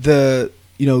the,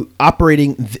 you know,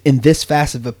 operating in this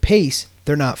fast of a pace,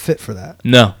 they're not fit for that.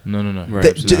 No.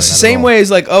 Right. Just the same way as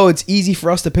like, oh, it's easy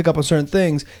for us to pick up on certain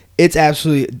things. It's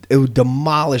absolutely, it would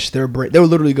demolish their brain. They would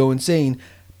literally go insane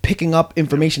picking up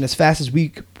information as fast as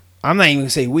we. I'm not even gonna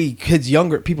say we, kids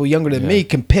people younger than me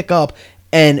can pick up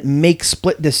and make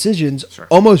split decisions,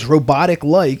 almost robotic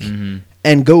like,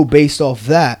 and go based off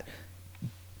that.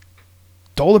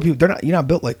 The older people, you're not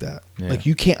built like that. Yeah. Like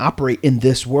you can't operate in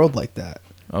this world like that.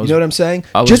 You know what I'm saying?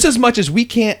 Just as much as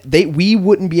we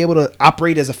wouldn't be able to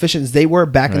operate as efficient as they were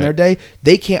back in their day.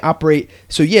 They can't operate.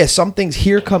 So yeah, some things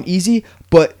here come easy,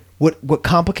 but what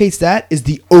complicates that is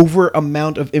the over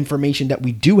amount of information that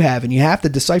we do have, and you have to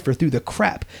decipher through the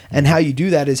crap. And how you do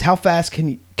that is how fast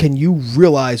can you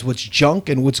realize what's junk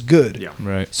and what's good. Yeah.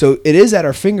 Right. So it is at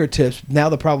our fingertips. Now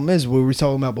the problem is what we were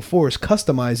talking about before is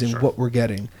customizing what we're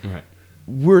getting. Right.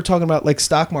 We're talking about like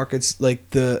stock markets, like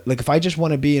if I just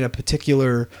want to be in a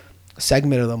particular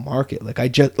segment of the market,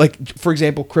 for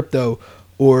example, crypto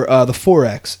or the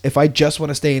Forex, if I just want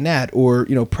to stay in that, or,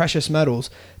 you know, precious metals,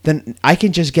 then I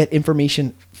can just get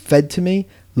information fed to me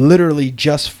literally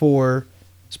just for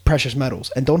precious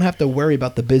metals and don't have to worry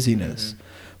about the busyness.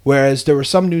 Whereas there were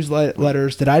some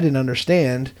newsletters that I didn't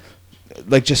understand,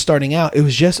 like just starting out, it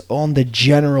was just on the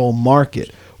general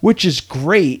market, which is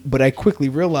great, but I quickly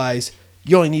realized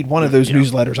you only need one of those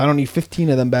newsletters. I don't need 15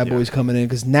 of them bad boys coming in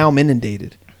because now I'm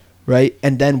inundated, right?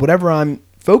 And then whatever I'm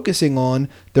focusing on,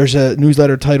 there's a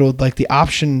newsletter titled like the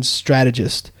Options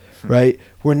Strategist, right?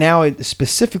 Where now it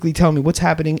specifically telling me what's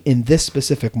happening in this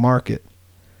specific market.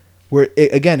 Where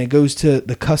it goes to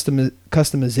the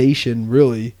customization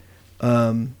really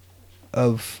of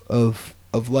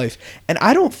life. And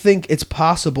I don't think it's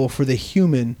possible for the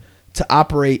human to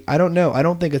operate. I don't know. I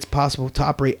don't think it's possible to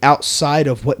operate outside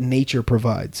of what nature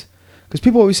provides. Because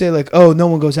people always say like, oh, no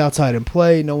one goes outside and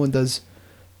play. No one does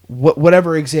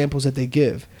whatever examples that they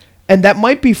give. And that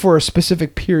might be for a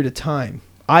specific period of time,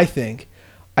 I think.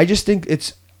 I think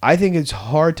it's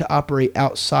hard to operate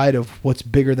outside of what's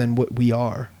bigger than what we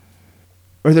are.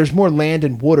 Or there's more land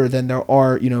and water than there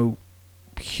are, you know,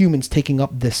 humans taking up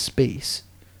this space.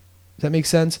 Does that make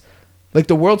sense? Like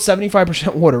the world's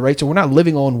 75% water, right? So we're not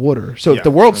living on water. So if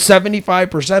the world's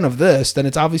 75% of this, then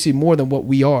it's obviously more than what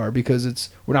we are because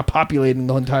we're not populating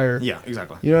the entire. Yeah,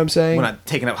 exactly. You know what I'm saying? We're not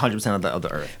taking up 100% of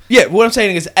the earth. Yeah, what I'm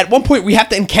saying is at one point we have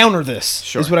to encounter this.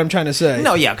 Sure. Is what I'm trying to say.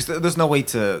 No, yeah, because there's no way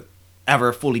to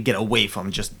ever fully get away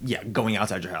from just going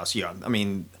outside your house. Yeah, I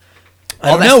mean, I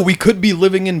don't know. We could be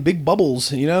living in big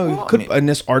bubbles. You know, in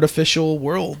this artificial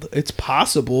world. It's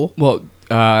possible. Well.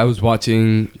 I was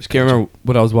watching. Just can't remember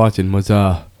what I was watching. Was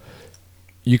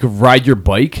you could ride your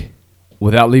bike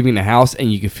without leaving the house,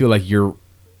 and you could feel like you're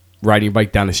riding your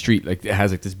bike down the street. Like it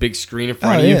has like this big screen in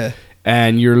front of you,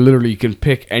 and you can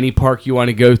pick any park you want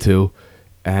to go to,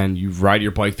 and you ride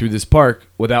your bike through this park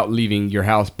without leaving your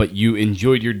house. But you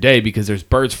enjoyed your day because there's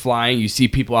birds flying, you see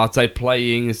people outside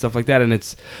playing and stuff like that, and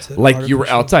it's like artificial? You were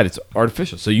outside. It's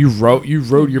artificial. So you rode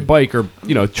your bike, or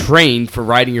trained for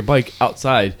riding your bike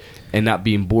outside. And not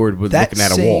being bored with looking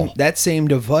at a wall. That same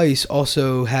device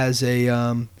also has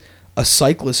a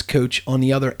cyclist coach on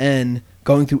the other end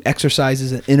going through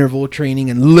exercises and interval training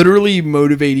and literally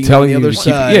motivating you on the other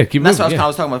side. And that's what I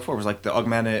was talking about before. It was like the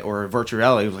augmented or virtual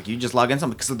reality. It was like you just log in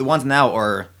something. Because the ones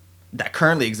now that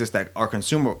currently exist that are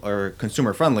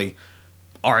consumer friendly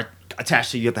are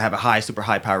attached to you have to have a super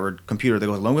high powered computer that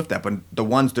goes along with that. But the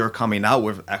ones they're coming out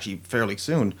with actually fairly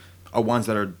soon are ones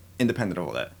that are independent of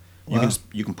all that.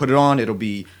 You can put it on. It'll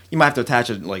be, you might have to attach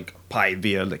it like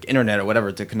via like internet or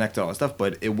whatever to connect to all that stuff,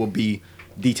 but it will be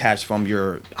detached from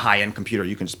your high end computer.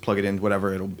 You can just plug it in,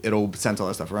 whatever. It'll sense all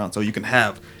that stuff around. So you can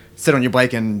sit on your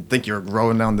bike and think you're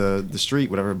rolling down the street,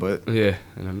 whatever. But in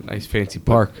a nice fancy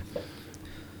park.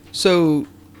 So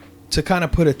to kind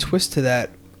of put a twist to that,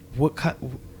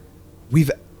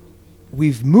 we've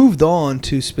moved on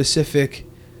to specific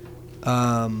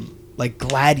like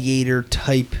gladiator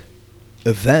type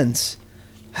events.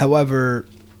 However,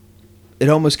 it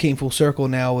almost came full circle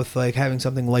now with like having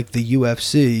something like the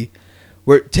UFC,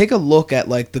 Where take a look at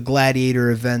like the gladiator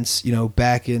events,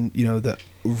 back in the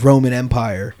Roman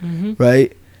Empire,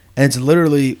 right? And it's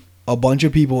literally a bunch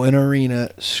of people in an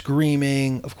arena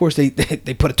screaming. Of course, they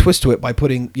put a twist to it by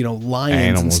putting lions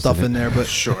Animals and stuff in it. in there, but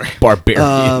Sure.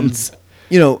 Barbarians.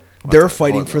 they're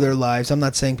fighting for their lives. I'm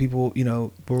not saying people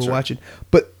were watching,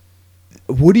 but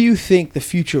what do you think the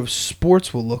future of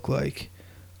sports will look like?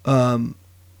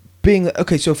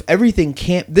 So if everything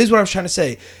can't, this is what I was trying to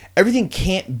say. Everything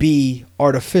can't be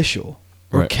artificial,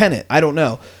 or Right. can it? I don't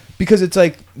know, because it's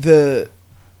like the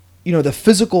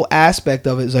physical aspect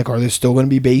of it is like, are there still going to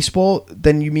be baseball?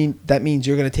 Then that means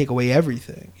you're going to take away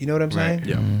everything. You know what I'm saying?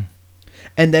 Yeah.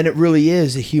 And then it really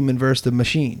is a human versus the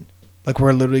machine. Like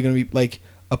we're literally going to be like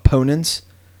opponents.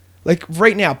 Like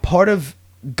right now, part of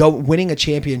winning a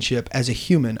championship as a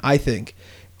human, I think,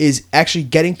 is actually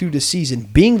getting through the season,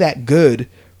 being that good,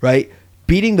 right?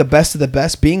 Beating the best of the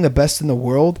best, being the best in the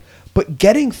world, but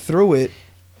getting through it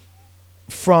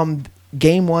from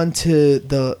game one to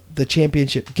the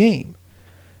championship game.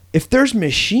 If there's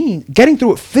getting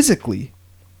through it physically,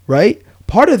 right?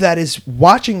 Part of that is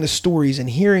watching the stories and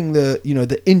hearing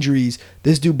the injuries.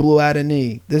 This dude blew out a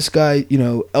knee. This guy,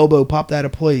 elbow popped out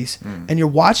of place. And you're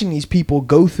watching these people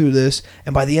go through this,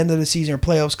 and by the end of the season or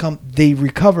playoffs come, they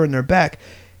recover and they're back.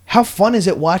 How fun is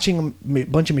it watching a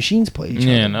bunch of machines play each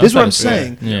other? No, This is what I'm that's fair.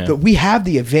 saying. Yeah. That we have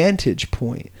the advantage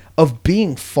point of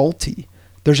being faulty.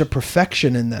 There's a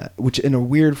perfection in that, which in a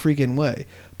weird freaking way.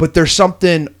 But there's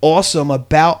something awesome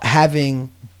about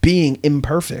being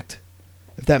imperfect,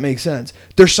 if that makes sense.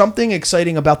 There's something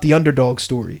exciting about the underdog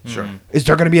story. Sure. Is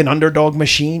there going to be an underdog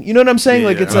machine? You know what I'm saying? Yeah,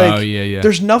 Like yeah. it's like yeah.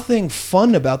 there's nothing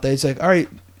fun about that. It's like, all right,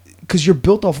 because you're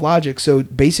built off logic, so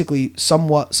basically some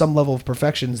level of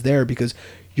perfection is there because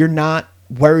you're not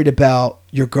worried about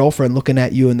your girlfriend looking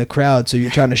at you in the crowd, so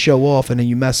you're trying to show off and then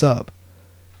you mess up.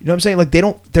 You know what I'm saying? Like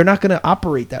they're not going to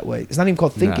operate that way. It's not even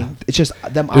called thinking. Nah. It's just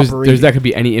them operating. There's not going to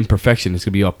be any imperfection. It's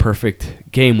going to be a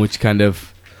perfect game, which kind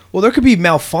of... Well, there could be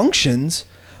malfunctions,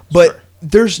 but Sure.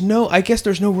 there's no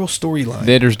real storyline.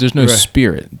 There's no Right.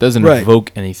 spirit. It doesn't Right.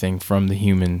 evoke anything from the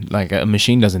human. Like a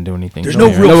machine doesn't do anything. There's from no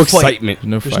here. real no fight. excitement.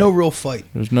 No There's fight. no real fight.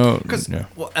 There's no. Because no.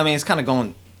 it's kind of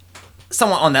going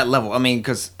somewhat on that level. I mean,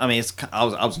 I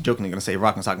was jokingly going to say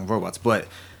Rock and Sock and Robots, but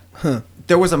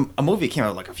there was a movie that came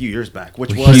out like a few years back,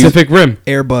 which was Pacific Rim.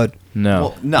 Air Bud. No.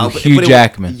 well, no, With but Hugh it-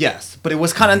 Jackman. Yes, but it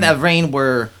was kind of in that vein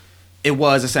where it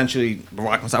was essentially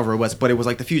Rock and Sock Robots, but it was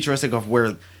like the futuristic of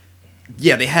where,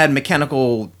 they had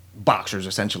mechanical boxers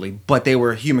essentially, but they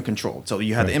were human controlled. So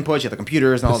you had the inputs, you had the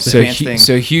computers, and all this advanced things.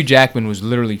 So Hugh Jackman was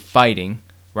literally fighting,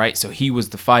 right? So he was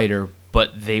the fighter,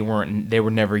 but they were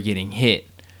never getting hit.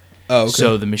 Oh, okay.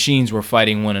 So the machines were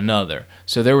fighting one another.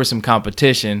 So there was some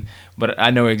competition, but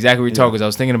I know exactly what you're talking because I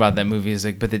was thinking about that movie. It's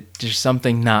like, but there's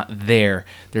something not there.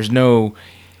 There's no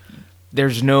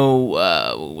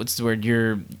what's the word?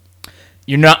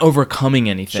 You're not overcoming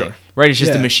anything, Sure. right? It's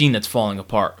just Yeah. a machine that's falling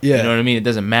apart. Yeah. You know what I mean? It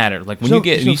doesn't matter. Like when There's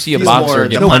you no- you see a there's boxer more-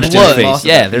 get no punched in blood. the face, Lost of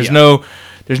yeah. it. There's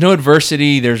no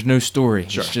adversity. There's no story.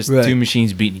 Sure. It's just Right. two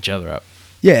machines beating each other up.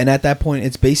 Yeah, and at that point,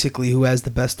 it's basically who has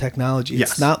the best technology.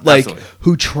 It's Yes, not like absolutely.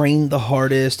 who trained the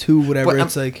hardest, who whatever. But,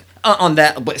 It's like on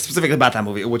that, but specifically about that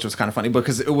movie, which was kind of funny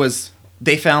because it was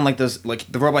they found like this, like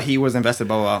the robot he was invested,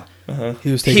 blah blah. blah.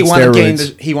 he was He taking wound up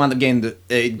steroids. he wound up getting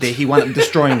he wound up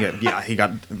destroying it. Yeah, he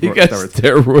got He got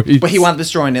steroids. But he wound up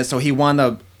destroying it, so he wound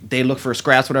up. They looked for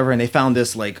scraps, whatever, and they found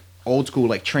this like old school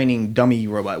like training dummy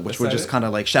robot, which would just kind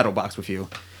of like shadow box with you.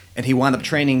 And he wound up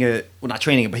training it, well, not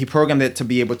training it, but he programmed it to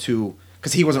be able to,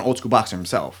 because he was an old school boxer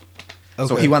himself. So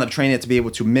Okay. he wound up training it to be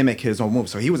able to mimic his own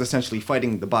moves. So he was essentially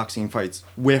fighting the boxing fights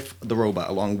with the robot,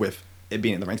 along with it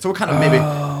being in the ring. So it kind of maybe.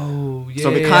 Oh yeah.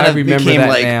 So it kind I of remember became that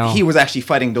like now. he was actually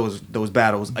fighting those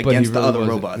battles he against the really other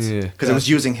wasn't. robots Yeah. because it was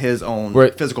using his own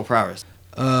Right. physical prowess.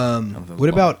 What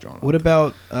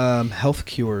about health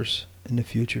cures in the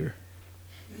future?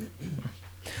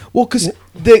 Well, because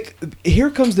here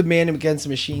comes the man against the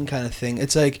machine kind of thing.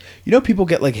 It's like, people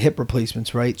get like hip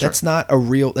replacements, right? Sure. That's not a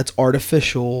real, that's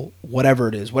artificial, whatever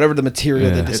it is, whatever the material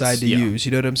Yeah. they decide to Yeah. use.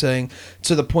 You know what I'm saying?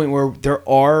 To the point where there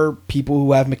are people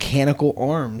who have mechanical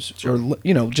arms or,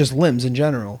 just limbs in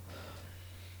general.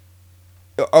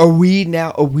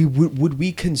 Would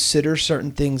we consider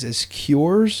certain things as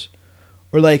cures?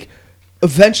 Or like,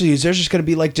 eventually, is there just going to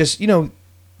be like just,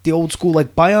 the old school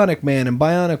like Bionic Man and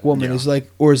Bionic Woman Yeah. is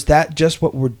like, or is that just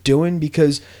what we're doing?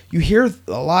 Because you hear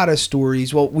a lot of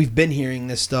stories. Well, we've been hearing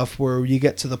this stuff where you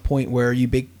get to the point where you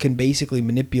can basically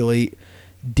manipulate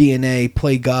DNA,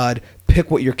 play God, pick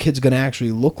what your kid's going to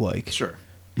actually look like. Sure.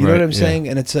 You know Right, what I'm yeah. saying?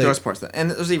 And it's like, There's parts of that, and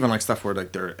there's even like stuff where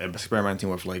like they're experimenting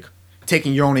with like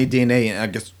taking your own DNA and I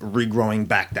guess regrowing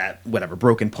back that whatever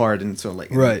broken part, and so like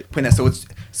Right. putting that,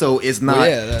 so it's not, Well,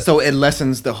 yeah, that- so it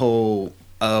lessens the whole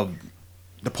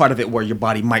the part of it where your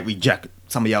body might reject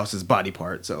somebody else's body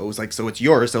part. So it was like, so it's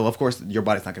yours, so of course your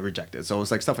body's not gonna reject it. So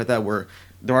it's like stuff like that where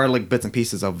there are like bits and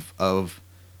pieces of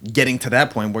getting to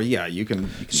that point where you can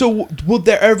So will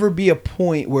there ever be a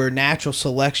point where natural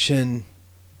selection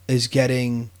is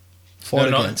getting fought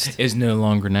against? Is no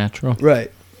longer natural.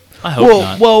 Right. I hope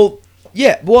not. Well,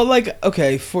 yeah. Well, like,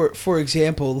 okay, for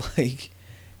example, like,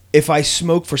 if I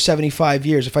smoke for 75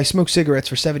 years, if I smoke cigarettes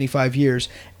for 75 years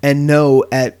and know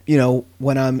at,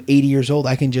 when I'm 80 years old,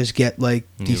 I can just get, like,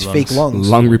 these lungs. fake lungs.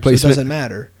 Lung So it replacement. doesn't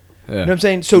matter. Yeah. You know what I'm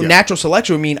saying? So Yeah. natural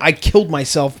selection would mean I killed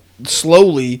myself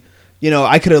slowly.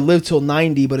 I could have lived till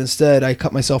 90, but instead I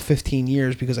cut myself 15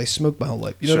 years because I smoked my whole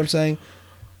life. You know what I'm saying?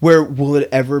 Where will it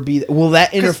ever be? Will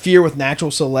that interfere with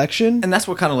natural selection? and that's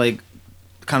what kind of like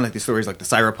the stories like the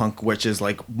cyberpunk, which is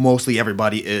like mostly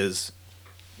everybody is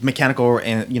mechanical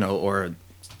or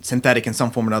synthetic in some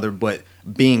form or another, but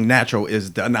being natural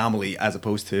is the anomaly as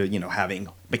opposed to having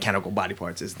mechanical body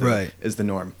parts is the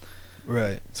norm.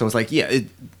 Right. So it's like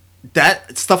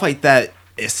that stuff like that.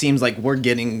 It seems like we're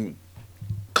getting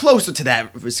closer to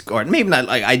that regard. Maybe not.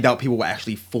 Like I doubt people will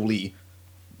actually fully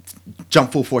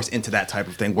jump full force into that type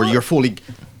of thing where you're fully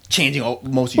changing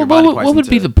most of your body parts. What would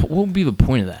be the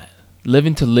point of that?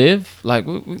 Living to live? Like,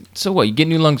 so what? You get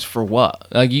new lungs for what?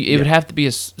 Like, it would have to be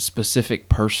a specific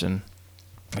person.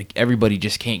 Like, everybody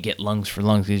just can't get lungs for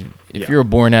lungs. If you're a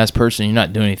boring ass person, you're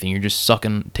not doing anything. You're just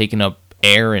taking up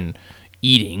air and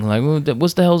eating. Like,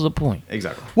 what's the hell's the point?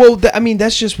 Exactly. Well,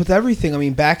 that's just with everything. I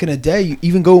mean, back in the day,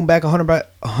 even going back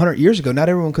 100 years ago, not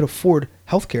everyone could afford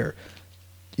healthcare.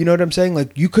 You know what I'm saying?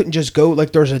 Like, you couldn't just go,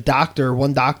 like, there's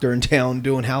one doctor in town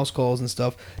doing house calls and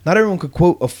stuff. Not everyone could,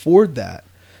 quote, afford that.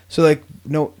 So, like,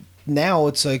 now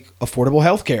it's, like, affordable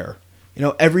healthcare.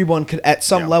 Everyone could, at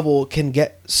some level, can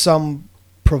get some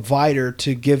provider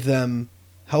to give them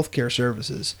healthcare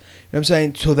services. You know what I'm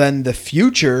saying? So then the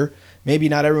future, maybe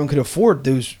not everyone could afford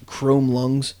those chrome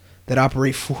lungs that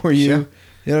operate for you. Sure.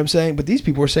 You know what I'm saying? But these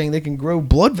people are saying they can grow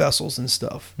blood vessels and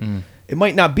stuff. It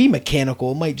might not be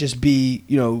mechanical. It might just be,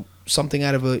 something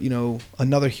out of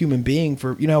another human being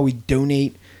for, how we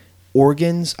donate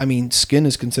organs. I mean, skin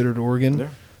is considered an organ. Yeah.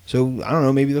 So, I don't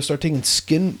know, maybe they'll start taking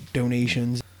skin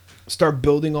donations, start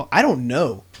building all. I don't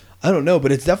know,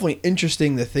 but it's definitely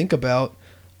interesting to think about.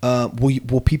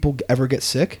 Will people ever get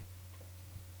sick?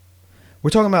 We're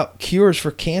talking about cures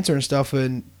for cancer and stuff,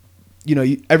 and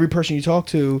every person you talk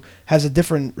to has a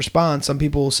different response. Some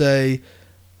people will say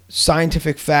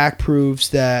scientific fact proves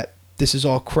that this is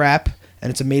all crap and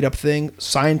it's a made up thing.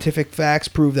 Scientific facts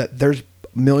prove that there's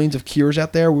millions of cures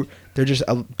out there. They're just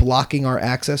blocking our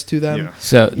access to them. Yeah.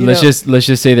 So let's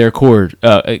just say there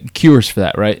are cures for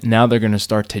that, right? Now they're going to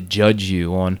start to judge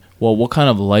you on, well, what kind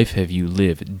of life have you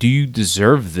lived? Do you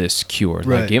deserve this cure?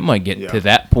 Right. Like, it might get to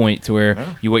that point to where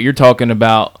what you're talking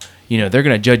about, they're going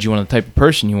to judge you on the type of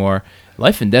person you are.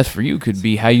 Life and death for you could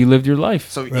be how you lived your life.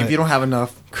 So if you don't have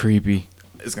enough, Creepy.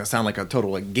 it's gonna sound like a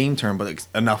total game term, but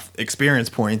enough experience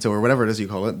points or whatever it is you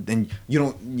call it, then you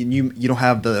don't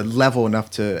have the level enough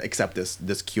to accept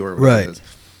this cure. Or whatever Right. it is.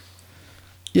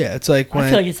 Yeah, it's like when I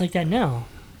feel like it's like that now.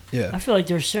 yeah. I feel like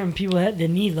there's certain people that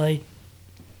need like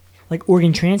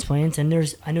organ transplants, and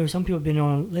I know some people have been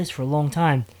on a list for a long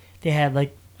time. They had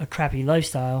like a crappy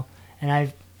lifestyle,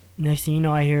 and next thing you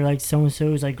know, I hear like so and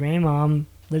so's like grandmom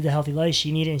lived a healthy life.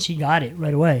 She needed it, and she got it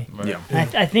right away. Yeah.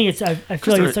 And I think it's I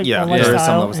feel like it's like yeah, a there is some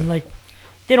lifestyle, levels. and like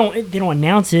they don't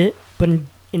announce it, but in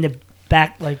the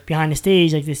back, like behind the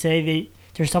stage, like they say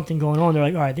there's something going on. They're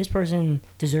like, all right, this person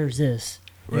deserves this.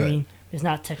 You know what I Right. mean, it's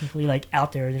not technically like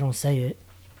out there. They don't say it.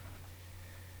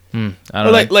 I Or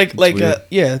don't know. It's weird.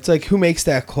 It's like who makes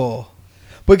that call?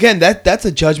 But again, that's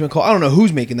a judgment call. I don't know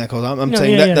who's making that call. I'm No,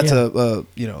 saying yeah, that's yeah.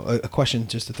 a question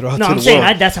just to throw out No, to I'm the saying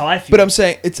world. that's how I feel. But I'm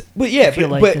saying feel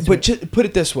like that's put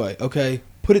it this way, okay?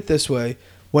 Put it this way: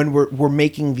 when we're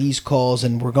making these calls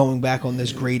and we're going back on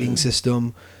this grading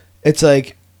system, it's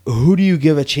like who do you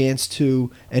give a chance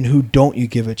to and who don't you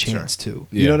give a chance to?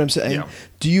 You Yeah. know what I'm saying?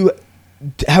 Yeah.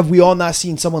 Have we all not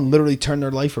seen someone literally turn their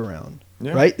life around?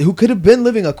 Yeah. Right? Who could have been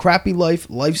living a crappy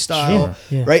lifestyle,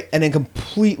 Sure, yeah. right? And then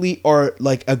completely are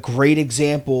like a great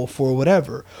example for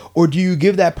whatever. Or do you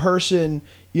give that person,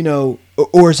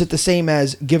 or is it the same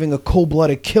as giving a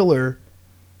cold-blooded killer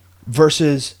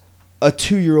versus a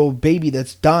 2-year-old baby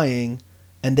that's dying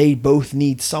and they both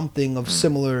need something of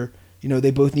similar,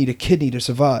 they both need a kidney to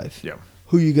survive? Yeah.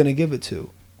 Who are you going to give it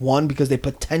to? One, because they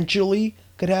potentially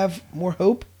could have more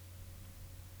hope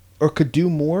or could do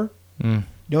more.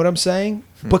 You know what I'm saying?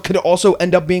 But could also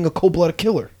end up being a cold-blooded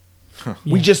killer.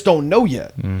 We just don't know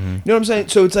yet. You know what I'm saying?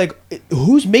 So it's like,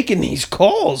 who's making these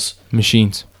calls?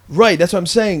 Machines. Right, that's what I'm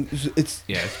saying. It's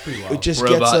pretty wild. it just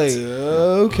Robots. gets like,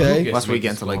 okay. That's where we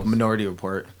get into like Minority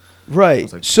Report. Right.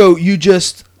 It's like- So you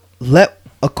just let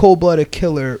a cold-blooded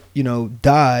killer,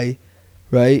 die,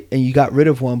 right? And you got rid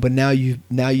of one, but now you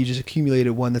just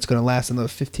accumulated one that's going to last another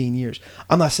 15 years.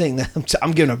 I'm not saying that.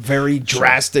 I'm giving a very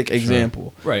drastic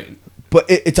example. Right. But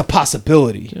it's a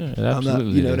possibility. Yeah, it I'm not,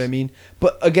 absolutely you know is. what I mean?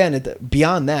 But again,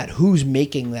 beyond that, who's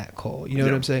making that call? You know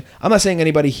what I'm saying? I'm not saying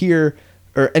anybody here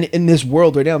or in this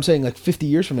world right now. I'm saying like 50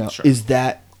 years from now, is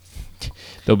that...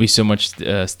 There'll be so much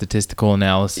statistical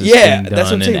analysis Yeah, being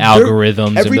that's what I'm done saying. and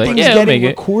algorithms. Everything's and be like, yeah, getting make it.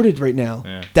 recorded right now.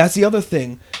 Yeah. That's the other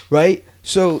thing, right?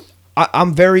 So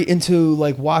I'm very into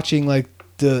like watching like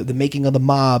the making of the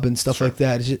mob and stuff like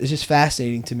that. It's just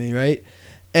fascinating to me, right?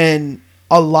 And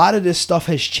a lot of this stuff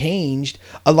has changed.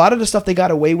 A lot of the stuff they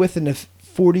got away with in the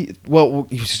 40. Well,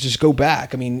 you just go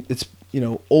back. I mean, it's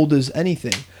old as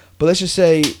anything. But let's just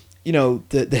say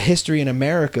the history in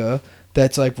America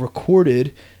that's like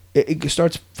recorded. It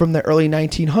starts from the early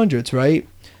 1900s, right?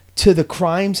 To the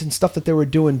crimes and stuff that they were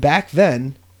doing back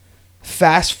then.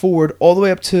 Fast forward all the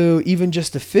way up to even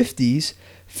just the 50s.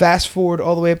 Fast forward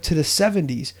all the way up to the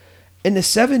 70s. In the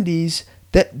 70s,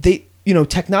 that they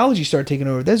technology started taking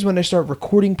over. This is when they start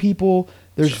recording people.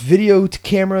 There's video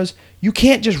cameras. You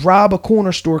can't just rob a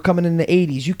corner store coming in the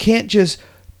 80s. You can't just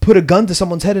put a gun to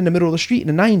someone's head in the middle of the street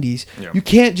in the 90s. Yeah. You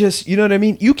can't just, you know what I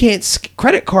mean? You can't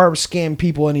credit card scam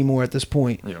people anymore at this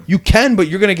point. Yeah. You can, but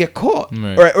you're going to get caught.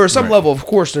 Right. Or some level, of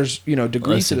course, there's,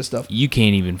 degrees to this stuff. You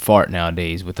can't even fart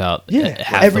nowadays without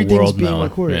half everything's the world being knowing.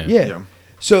 recorded. Yeah.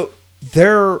 So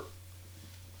their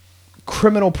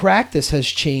criminal practice has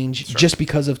changed just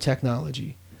because of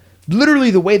technology.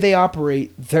 Literally the way they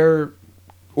operate, their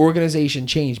organization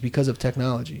changed because of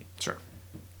technology. Sure.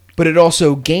 But it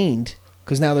also gained...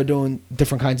 Because now they're doing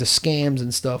different kinds of scams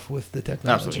and stuff with the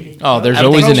technology. Absolutely. Oh, there's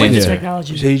always an answer.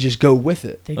 Technology. So you just go with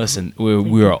it. Listen,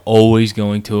 we are always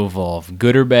going to evolve.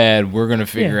 Good or bad, we're going to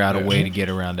figure out a way to get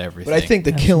around everything. But I think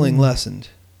the killing lessened.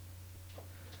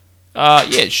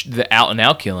 The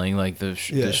out-and-out killing, like the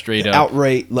straight up...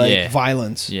 outright,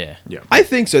 violence. Yeah. I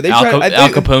think so. They Al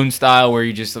Capone style, where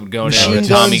you just go down with a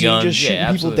Tommy gun. Just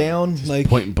shooting people down. Like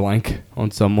point blank on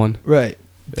someone. Right.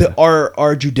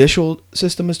 Our judicial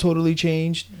system has totally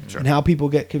changed, and how people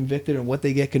get convicted and what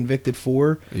they get convicted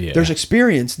for. Yeah. There's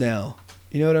experience now.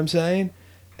 You know what I'm saying?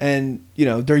 And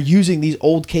they're using these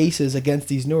old cases against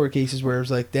these newer cases where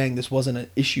it's like, dang, this wasn't an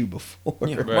issue before.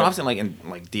 Yeah. Right. Well, I've seen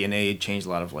DNA changed a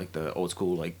lot of the old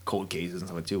school cold cases and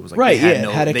stuff too. It was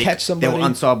how to catch somebody. They were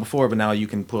unsolved before, but now you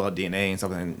can pull out DNA and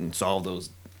stuff and solve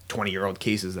those 20-year-old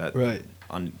cases that. Right.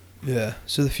 Yeah.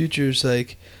 So the future is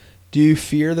like. Do you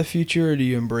fear the future or do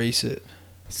you embrace it?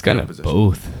 It's kind of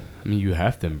both. I mean, you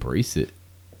have to embrace it.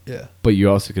 Yeah. But you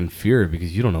also can fear it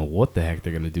because you don't know what the heck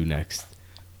they're going to do next.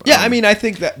 Yeah, I mean, I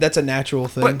think that's a natural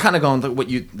thing. But kind of going to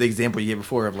the example you gave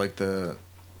before of the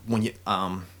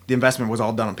investment was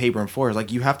all done on paper and before,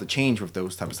 is you have to change with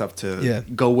those type of stuff to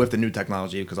go with the new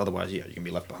technology, because otherwise, you can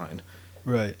be left behind.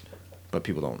 Right. But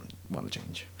people don't want to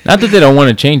change. Not that they don't want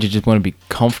to change, they just want to be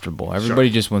comfortable. Everybody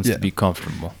just wants to be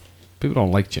comfortable. People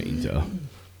don't like change, though.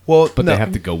 Well, but they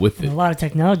have to go with it. And a lot of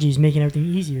technology is making everything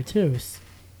easier too.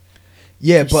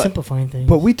 But simplifying things.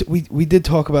 But we did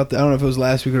talk about I don't know if it was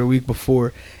last week or a week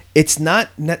before. It's not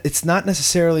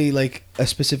necessarily like a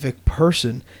specific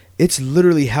person. It's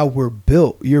literally how we're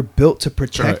built. You're built to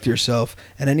protect yourself,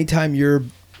 and anytime you're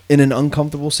in an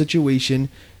uncomfortable situation,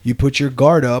 you put your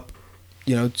guard up.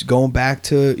 It's going back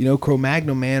to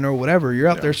Cro-Magnon man or whatever. You're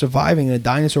out there surviving, and a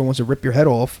dinosaur wants to rip your head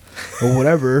off or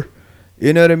whatever.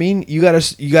 You know what I mean? You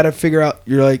gotta figure out.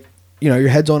 You're like, your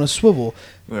head's on a swivel.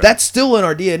 Yeah. That's still in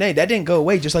our DNA. That didn't go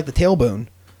away. Just like the tailbone.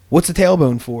 What's the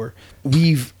tailbone for?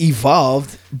 We've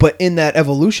evolved, but in that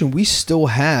evolution, we still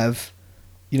have,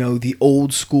 the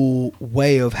old school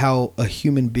way of how a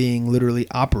human being literally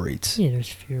operates. Yeah, there's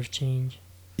fear of change.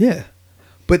 Yeah,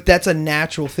 but that's a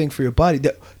natural thing for your body.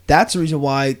 That's the reason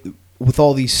why, with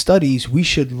all these studies, we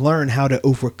should learn how to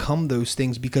overcome those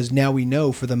things, because now we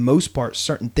know, for the most part,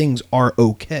 certain things are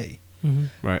okay.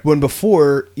 Mm-hmm. Right. When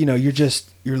before,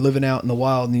 you're living out in the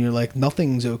wild and you're like,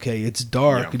 nothing's okay. It's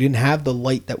dark. Yeah. You didn't have the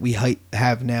light that we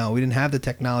have now. We didn't have the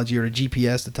technology or a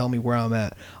GPS to tell me where I'm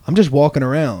at. I'm just walking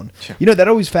around. Sure. That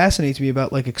always fascinates me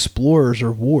about explorers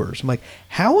or wars. I'm like,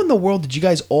 how in the world did you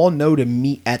guys all know to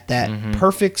meet at that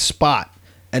perfect spot?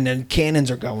 And then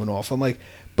cannons are going off. I'm like,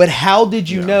 but how did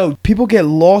you know? People get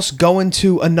lost going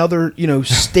to another,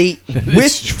 state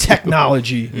with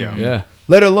technology. Yeah.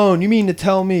 Let alone, you mean to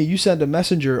tell me you sent a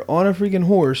messenger on a freaking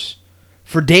horse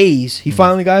for days? He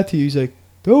finally got to you. He's like,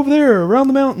 go over there around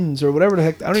the mountains or whatever the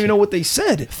heck. I don't even know what they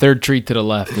said. Third tree to the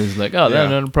left is like, oh, that's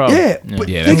not a problem. Yeah, but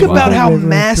Yeah, think that's about wild. how River through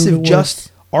massive the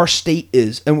just our state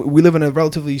is. And we live in a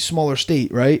relatively smaller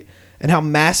state, right? And how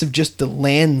massive just the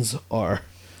lands are.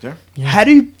 Yeah. Yeah. How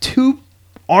do two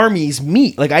armies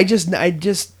meet? Like, I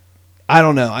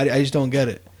don't know. I just don't get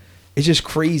it. It's just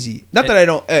crazy. Not that I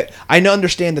don't. I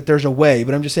understand that there's a way,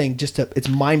 but I'm just saying, it's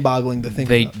mind-boggling to think.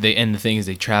 about. They and the thing is,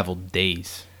 they traveled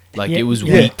days. Like Yeah, it was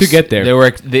yeah. weeks To get there.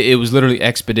 It was literally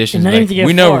expeditions. And not Like, even to get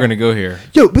we know far. we're gonna go here.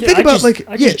 Yo, but think I about just,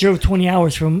 I yeah. just drove 20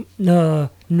 hours from New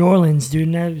Orleans, dude,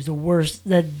 and that was the worst.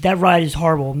 That ride is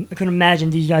horrible. I couldn't imagine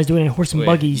these guys doing it in horse and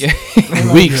buggies. Yeah. And,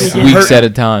 like, Weeks. yeah. Weeks at a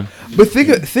time. But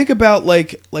think about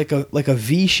like a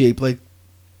V shape, like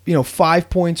 5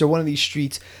 points or one of these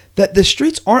streets. That the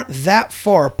streets aren't that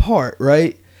far apart,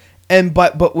 right? And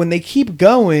but when they keep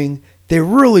going, they're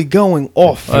really going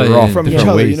off Oh, yeah, from each different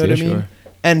other. ways, You know what yeah, I mean? sure.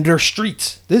 And they're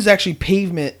streets. This is actually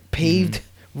paved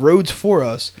roads for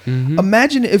us. Mhm.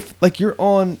 Imagine if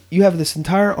you have this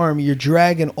entire army, you're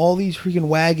dragging all these freaking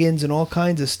wagons and all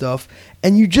kinds of stuff,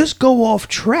 and you just go off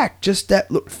track, just that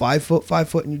 5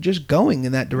 foot, and you're just going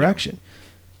in that direction.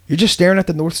 You're just staring at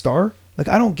the North Star. Like,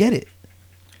 I don't get it.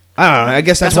 I don't know. I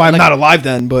guess that's why I'm not alive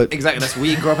then. But Exactly. That's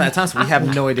we grew up at that time, so we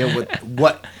have no idea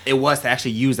what it was to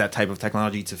actually use that type of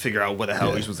technology to figure out where the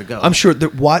hell you're supposed to go. I'm sure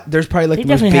there's probably like They the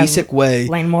most definitely have basic way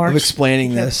landmarks. of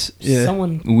explaining this. Yeah.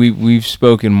 Someone. We've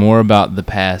spoken more about the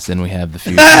past than we have the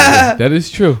future. That is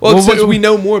true. Well, Well, since what- we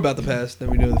know more about the past than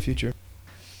we know the future.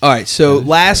 All right. So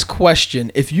last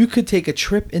question: if you could take a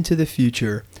trip into the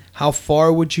future, how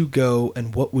far would you go,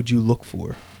 and what would you look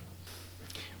for?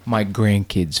 My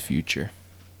grandkids' future,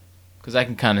 because I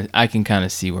can kind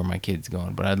of see where my kids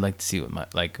going, but I'd like to see what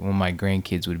when my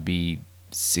grandkids would be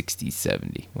 60,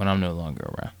 70, when I'm no longer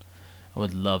around. I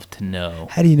would love to know.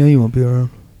 How do you know you won't be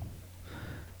around?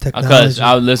 Because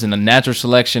I would listen to natural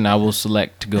selection. I will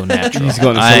select to go natural. He's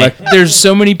gonna select- There's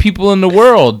so many people in the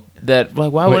world that why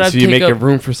would Wait, I so you take make up? a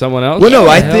room for someone else? Well, no, What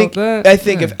I the hell think is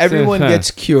that? if everyone Huh. gets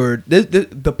cured,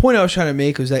 the point I was trying to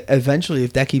make was that eventually,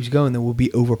 if that keeps going, then we'll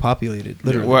be overpopulated.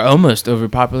 Literally. We're almost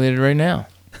overpopulated right now.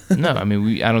 No, I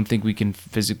mean I don't think we can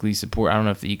physically support. I don't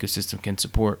know if the ecosystem can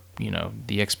support the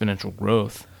exponential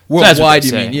growth. That's what Worldwide, they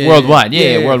you say. mean? Yeah, worldwide,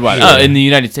 yeah, yeah, worldwide. yeah. In the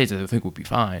United States, I think we'll be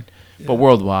fine, but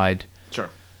worldwide, Sure.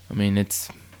 I mean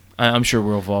I'm sure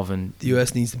we're evolving. The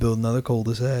U.S. needs to build another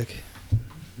cul-de-sac.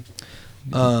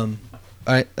 All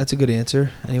right, that's a good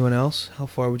answer. Anyone else? How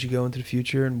far would you go into the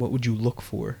future, and what would you look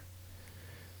for?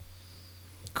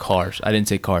 Cars. I didn't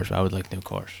say cars, but I would like no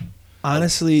cars.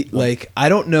 Honestly, like, I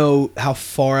don't know how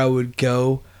far I would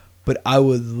go, but I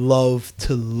would love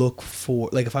to look for,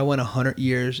 like, if I went 100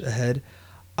 years ahead,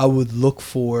 I would look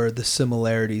for the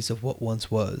similarities of what once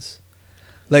was.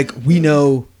 Like, we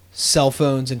know cell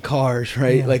phones and cars,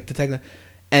 right? Yeah. Like, the technology.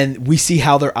 And we see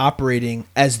how they're operating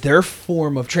as their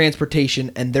form of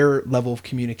transportation and their level of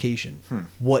communication.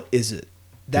 What is it?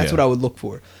 That's Yeah. what I would look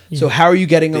for. Yeah. So how are you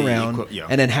getting The around, yeah.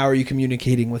 and then how are you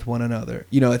communicating with one another?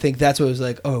 I think that's what it was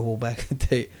like. Oh, well, back in the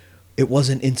day, it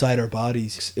wasn't inside our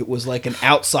bodies. It was like an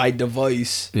outside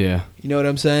device. Yeah. You know what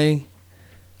I'm saying?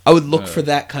 I would look for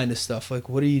that kind of stuff. Like,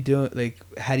 what are you doing? Like,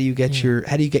 how do you get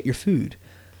your food?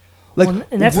 Like, Well,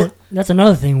 and that's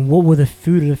another thing. What would the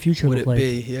food of the future Would look it like?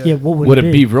 be? Yeah. What would Would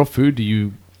it be real food?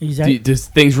 Exactly. Does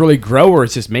things really grow, or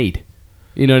it's just made?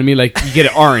 You know what I mean? Like, you get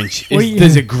an orange. Well, yeah.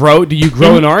 Does it grow? Do you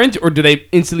grow an orange, or do they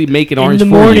instantly make an In orange the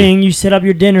for morning, you set up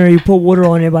your dinner. You put water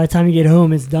on it. By the time you get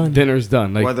home, it's done. you? Dinner's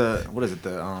done. Like, What is it?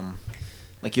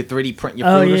 Like you 3D print your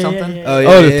Oh, food or yeah, something? yeah, Oh, yeah.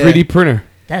 yeah, oh, the yeah. 3D printer.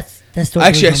 That's totally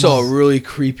Actually, I my saw a mind. really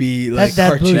creepy like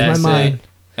that blew cartoon. my mind.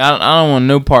 I don't want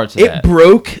no parts of It that.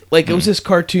 broke. Like, it was this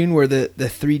cartoon where the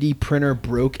 3D printer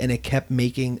broke and it kept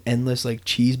making endless like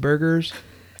cheeseburgers,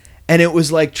 and it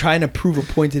was like trying to prove a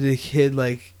point to the kid,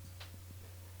 like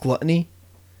gluttony,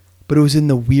 but it was in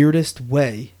the weirdest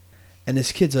way. And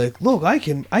this kid's like, "Look, I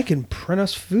can print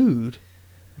us food,"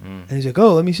 and he's like,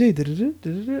 "Oh, let me see,"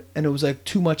 and it was like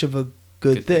too much of a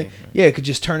good thing. right. Yeah, it could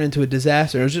just turn into a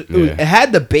disaster. It was just, Yeah. it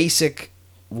had the basic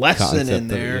lesson Concept in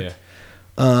of it, there. yeah.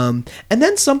 And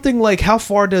then something like, how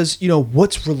far does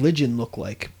what's religion look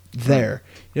like there?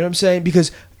 You know what I'm saying?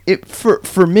 Because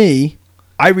for me,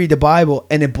 I read the Bible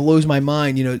and it blows my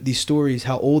mind. These stories,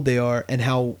 how old they are and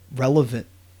how relevant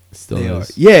Still they are.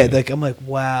 is. Yeah, like I'm like,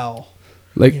 wow.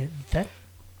 Like,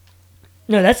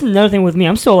 Yeah, that's another thing with me.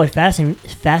 I'm still like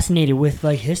fascinated with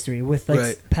like history, with like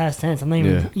Right. past tense. I'm not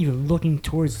even looking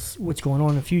towards what's going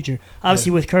on in the future.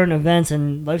 Obviously, with current events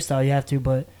and lifestyle, you have to,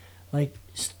 but like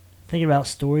thinking about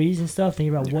stories and stuff,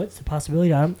 thinking about what's the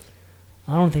possibility. I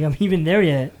don't think I'm even there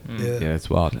yet. Yeah, it's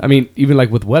wild. I mean, even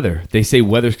like with weather, they say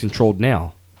weather's controlled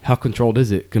now. How controlled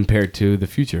is it compared to the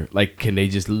future? Like, can they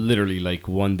just literally like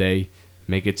one day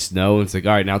make it snow and it's like,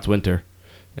 all right, now it's winter,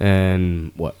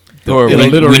 and what? Or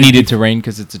we need it to rain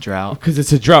because it's a drought. Because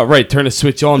it's a drought, right? Turn a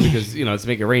switch on because it's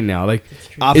making it rain now. Like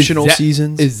optional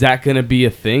seasons. Is that gonna be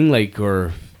a thing? Like,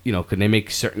 or can they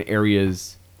make certain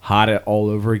areas hot all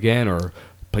over again, or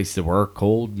places that were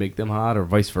cold make them hot, or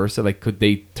vice versa? Like, could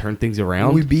they turn things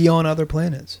around? Would we be on other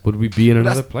planets? Would we be in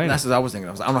another planet? That's what I was thinking.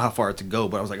 I don't know how far to go,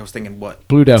 but I was thinking what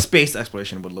Pluto space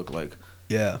exploration would look like.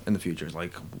 Yeah, in the future,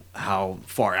 like how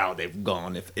far out they've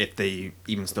gone, if they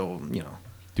even still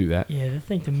do that. Yeah, I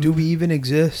think the moon. Do we even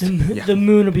exist? The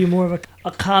moon will be more of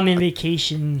a common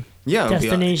vacation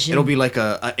destination. It'll be like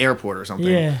a airport or something.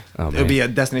 Yeah. Oh, it'll be a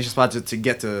destination spot to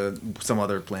get to some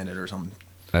other planet or something.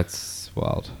 That's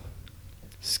wild.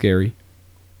 Scary,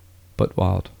 but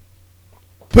wild.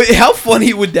 But how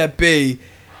funny would that be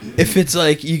if it's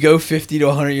like you go 50 to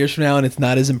 100 years from now and it's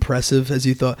not as impressive as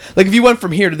you thought? Like if you went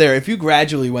from here to there, if you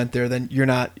gradually went there, then you're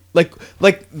not like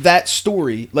that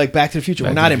story, like Back to the Future.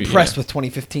 We're not impressed with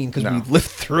 2015 because we lived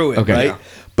through it, right? Yeah.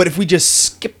 But if we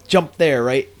just jump there,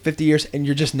 right, 50 years, and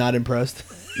you're just not impressed,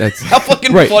 that's how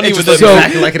fucking funny would that be?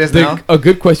 Exactly like it is now. A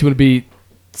good question would be,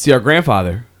 see our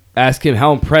grandfather. Ask him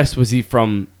how impressed was he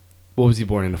from, what was he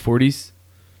born in the 40s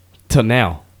till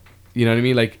now? You know what I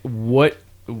mean? Like what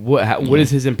is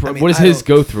his what is his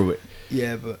go through it?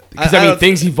 Yeah, but because I mean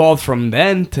things evolved from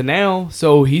then to now,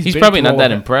 so he's probably not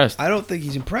that impressed. I don't think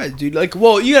he's impressed, dude. Like,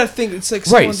 well, you gotta think it's like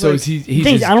right. So like,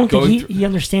 he's I don't think he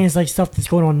understands like stuff that's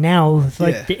going on now with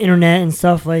like the internet and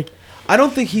stuff. Like, I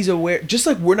don't think he's aware. Just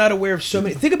like we're not aware of so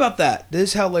many. Think about that. This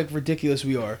is how like ridiculous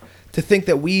we are to think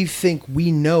that we think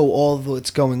we know all of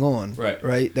what's going on. Right.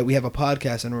 Right. That we have a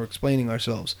podcast and we're explaining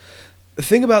ourselves.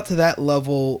 Think about to that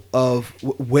level of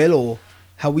Welo,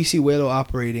 how we see Welo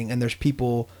operating, and there's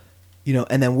people,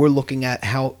 and then we're looking at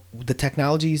how the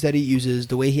technologies that he uses,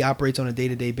 the way he operates on a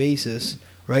day-to-day basis,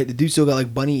 right? The dude still got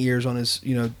like bunny ears on his,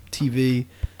 TV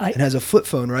and has a flip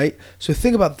phone, right? So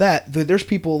think about that. There's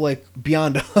people like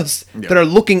beyond us that are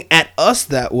looking at us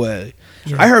that way.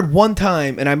 Yeah. I heard one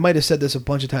time, and I might have said this a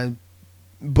bunch of times,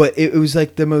 but it was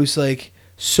like the most like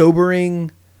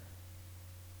sobering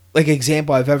like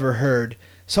example I've ever heard.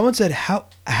 Someone said, how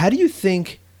do you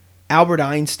think Albert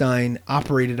Einstein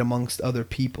operated amongst other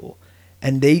people?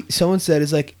 And someone said,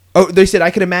 it's like, they said,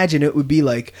 I could imagine it would be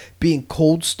like being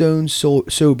cold stone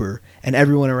sober and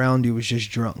everyone around you was just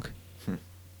drunk.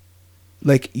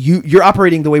 Like you're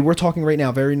operating the way we're talking right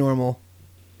now, very normal,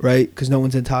 right? Because no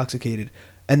one's intoxicated.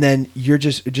 And then you're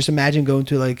just imagine going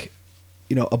to like,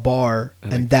 a bar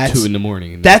and like that's 2 a.m.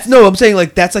 I'm saying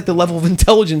like that's like the level of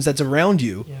intelligence that's around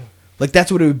you. Yeah. Like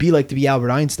that's what it would be like to be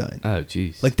Albert Einstein. Oh,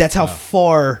 jeez. Like that's how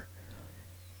far,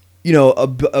 a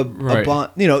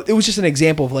bond. It was just an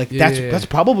example of like that's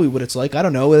probably what it's like. I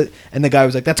don't know. And the guy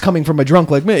was like, "That's coming from a drunk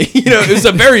like me." It's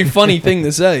a very funny thing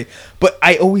to say. But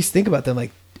I always think about them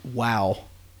like, wow,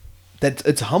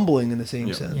 it's humbling in the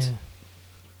same sense.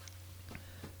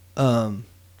 Yeah.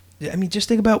 I mean, just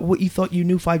think about what you thought you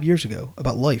knew 5 years ago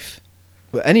about life.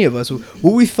 But any of us,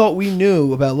 what we thought we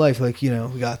knew about life, like, we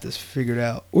got this figured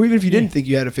out. Or even if you didn't think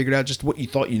you had it figured out, just what you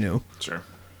thought you knew. Sure.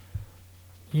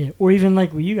 Yeah, or even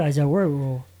like with you guys at work,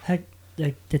 well, heck,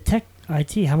 like the tech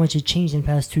IT, how much it changed in the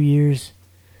past 2 years.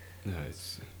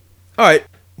 Nice. All right,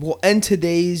 we'll end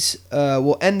this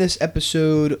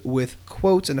episode with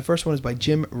quotes, and the first one is by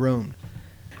Jim Rohn.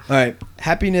 All right,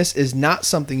 happiness is not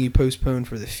something you postpone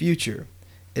for the future.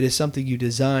 It is something you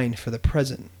design for the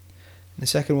present. And the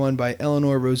second one by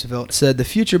Eleanor Roosevelt said, the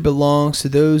future belongs to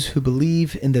those who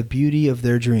believe in the beauty of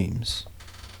their dreams.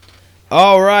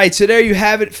 All right, so there you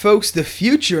have it, folks, the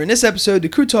future. In this episode, the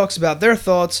crew talks about their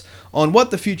thoughts on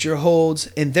what the future holds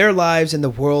in their lives and the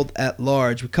world at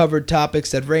large. We covered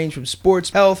topics that range from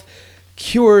sports, health,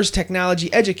 cures, technology,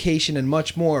 education, and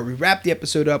much more. We wrapped the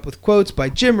episode up with quotes by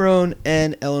Jim Rohn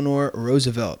and Eleanor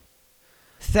Roosevelt.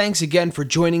 Thanks again for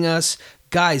joining us.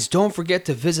 Guys, don't forget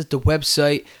to visit the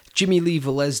website,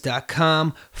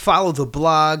 JimmyLeeVelez.com. Follow the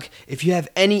blog. If you have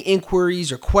any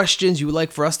inquiries or questions you would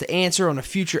like for us to answer on a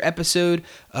future episode,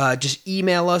 just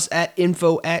email us at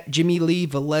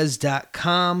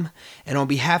info@JimmyLeeVelez.com. And on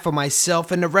behalf of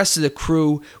myself and the rest of the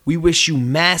crew, we wish you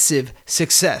massive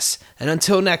success. And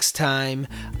until next time,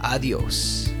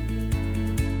 adios.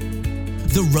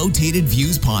 The Rotated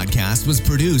Views podcast was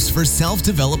produced for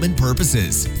self-development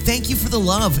purposes. Thank you for the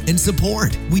love and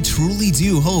support. We truly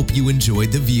do hope you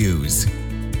enjoyed the views.